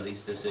 some of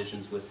these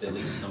decisions with at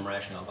least some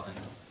rationale behind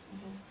them.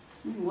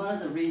 One of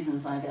the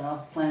reasons I got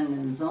off planning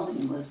and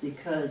zoning was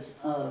because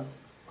of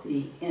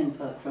the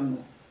input from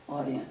the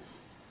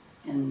audience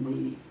and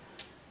the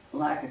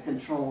lack of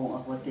control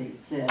of what they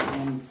said.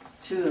 And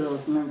two of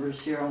those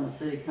members here on the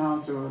city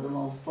council were the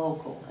most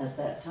vocal at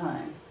that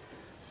time.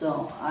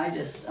 So I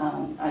just,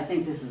 I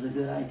think this is a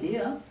good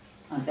idea.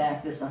 I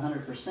back this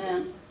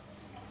 100%,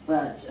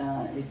 but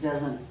it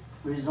doesn't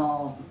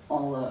resolve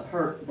all the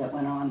hurt that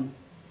went on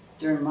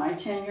during my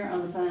tenure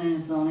on the planning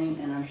and zoning,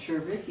 and I'm sure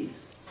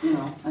Vicky's.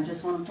 I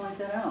just want to point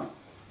that out.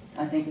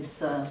 I think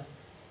it's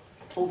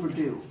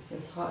overdue.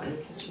 It's hot in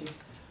the kitchen.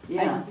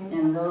 Yeah,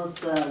 and those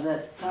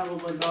that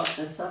probably brought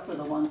this up are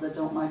the ones that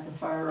don't like the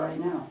fire right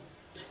now.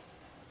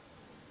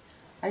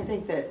 I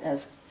think that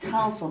as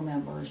council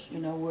members,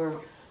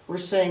 we're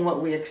saying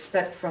what we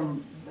expect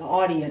from the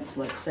audience,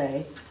 let's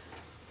say,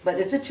 but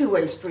it's a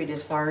two-way street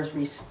as far as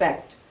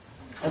respect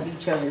of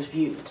each other's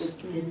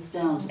views. It's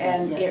down to that,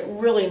 And it yes.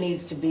 really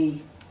needs to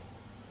be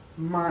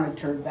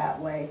monitored that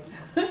way.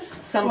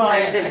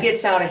 Sometimes it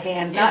gets out of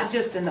hand, not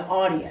just in the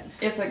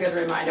audience. It's a good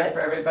reminder for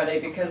everybody,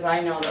 because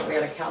I know that we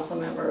had a council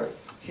member a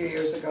few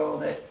years ago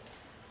that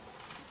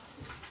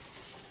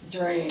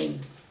during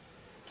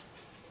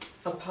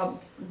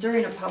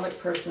a public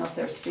person up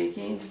there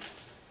speaking,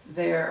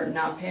 they're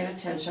not paying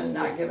attention,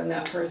 not giving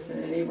that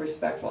person any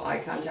respectful eye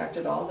contact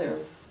at all, they're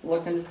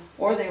looking,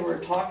 or they were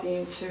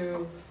talking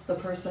to the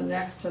person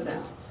next to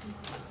them.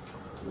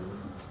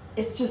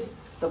 It's just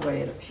the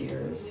way it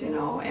appears, you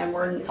know, and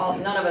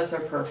none of us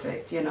are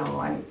perfect, you know,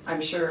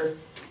 I'm sure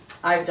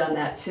I've done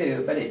that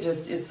too, but it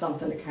just is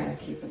something to kind of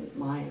keep in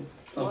mind.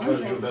 I'll try to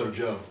do a better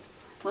job.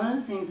 One of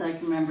the things I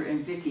can remember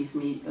in Vicky's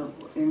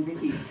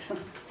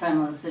time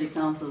on the city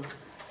council is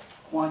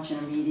watching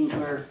a meeting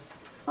where,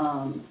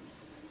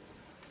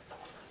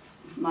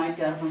 Mike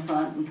got up in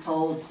front and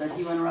told that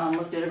he went around,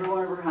 looked at every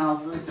one of her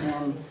houses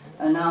and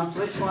announced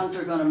which ones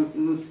are gonna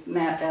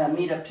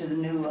meet up to the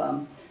new,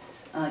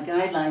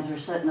 guidelines we're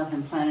setting up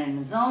in planning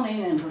and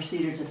zoning, and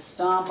proceeded to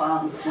stomp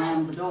out and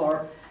slam the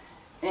door.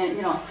 And,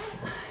 you know,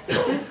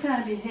 if this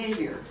kind of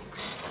behavior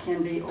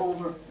can be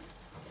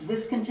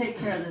this can take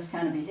care of this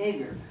kind of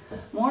behavior,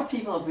 more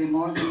people would be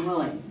more than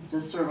willing to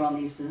serve on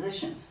these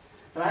positions.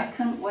 But I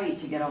couldn't wait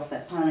to get off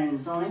that planning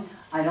and zoning.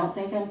 I don't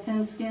think I'm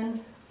thin-skinned,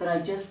 but I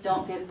just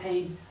don't get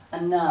paid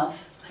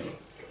enough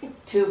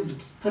to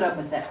put up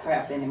with that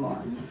crap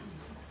anymore.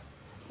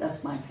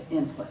 That's my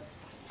input.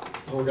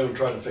 We're gonna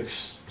try to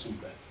fix some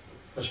of that,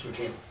 best we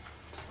can.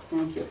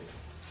 Thank you.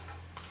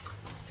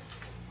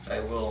 I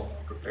will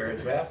prepare a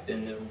draft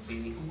and it will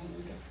be,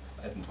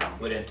 I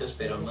would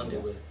anticipate on Monday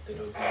that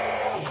it'll be.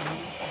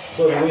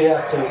 So do we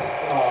have to,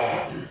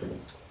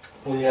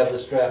 when you have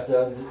this draft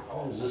done,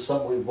 is this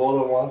something we vote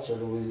on once, or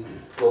do we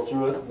go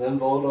through it and then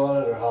vote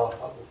on it, or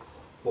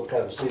what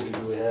kind of procedure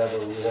do we have, or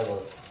do we have a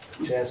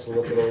chance to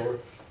look it over?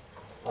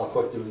 How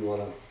quick do we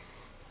wanna?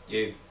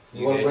 You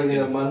wanna guys bring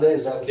it on Monday,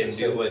 is that what you're can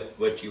saying? do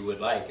what you would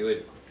like. It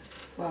would,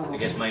 I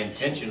guess my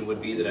intention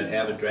would be that I'd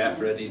have a draft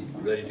ready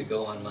to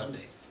go on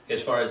Monday.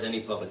 As far as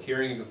any public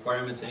hearing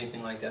requirements,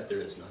 anything like that, there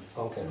is none.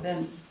 Okay.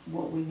 Then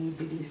what we need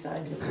to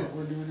decide is what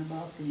we're doing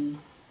about the,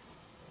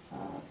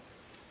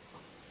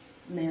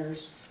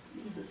 mayor's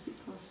Will this be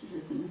posted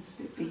at the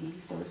newspaper? fee,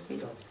 so to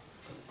speak.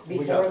 We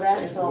got- Before that,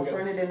 it's all we got-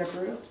 printed and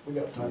approved? We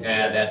got time.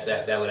 Yeah,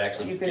 that would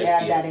actually You just could be,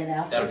 add that in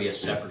after. that'll be a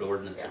separate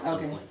ordinance at some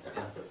Okay. point,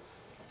 yeah.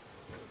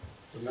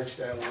 The next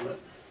guy on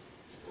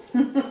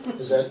it.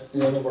 Is that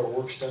the end of our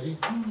work study?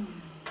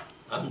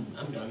 I'm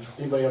done.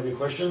 Anybody have any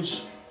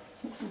questions?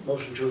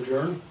 Motion to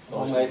adjourn?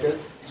 I'll make it.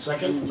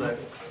 Second?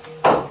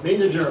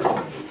 Meeting adjourned.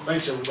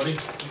 Thanks, everybody.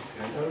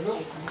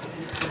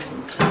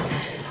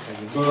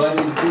 So do I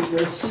need to keep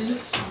this?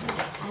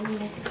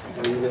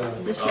 Are you gonna?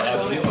 This I'll your have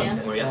a soda new one can?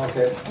 for you.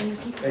 Okay.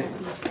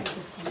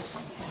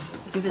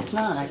 If it's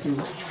not, I can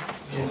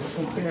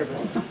take care of it.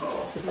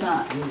 It's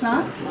not, it's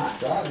not?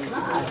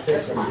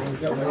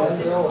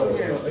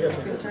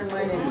 Turn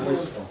mine in.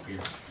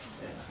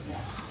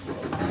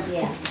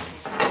 Yeah.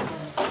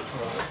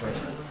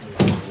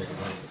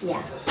 Yeah.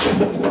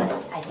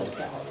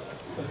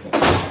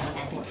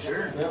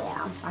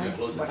 I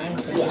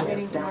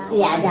think so.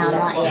 Yeah, down,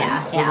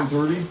 yeah.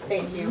 7:30?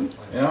 Thank you.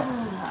 Yeah. I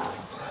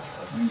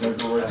think I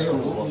go right there.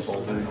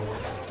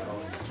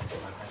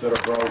 Set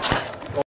up route.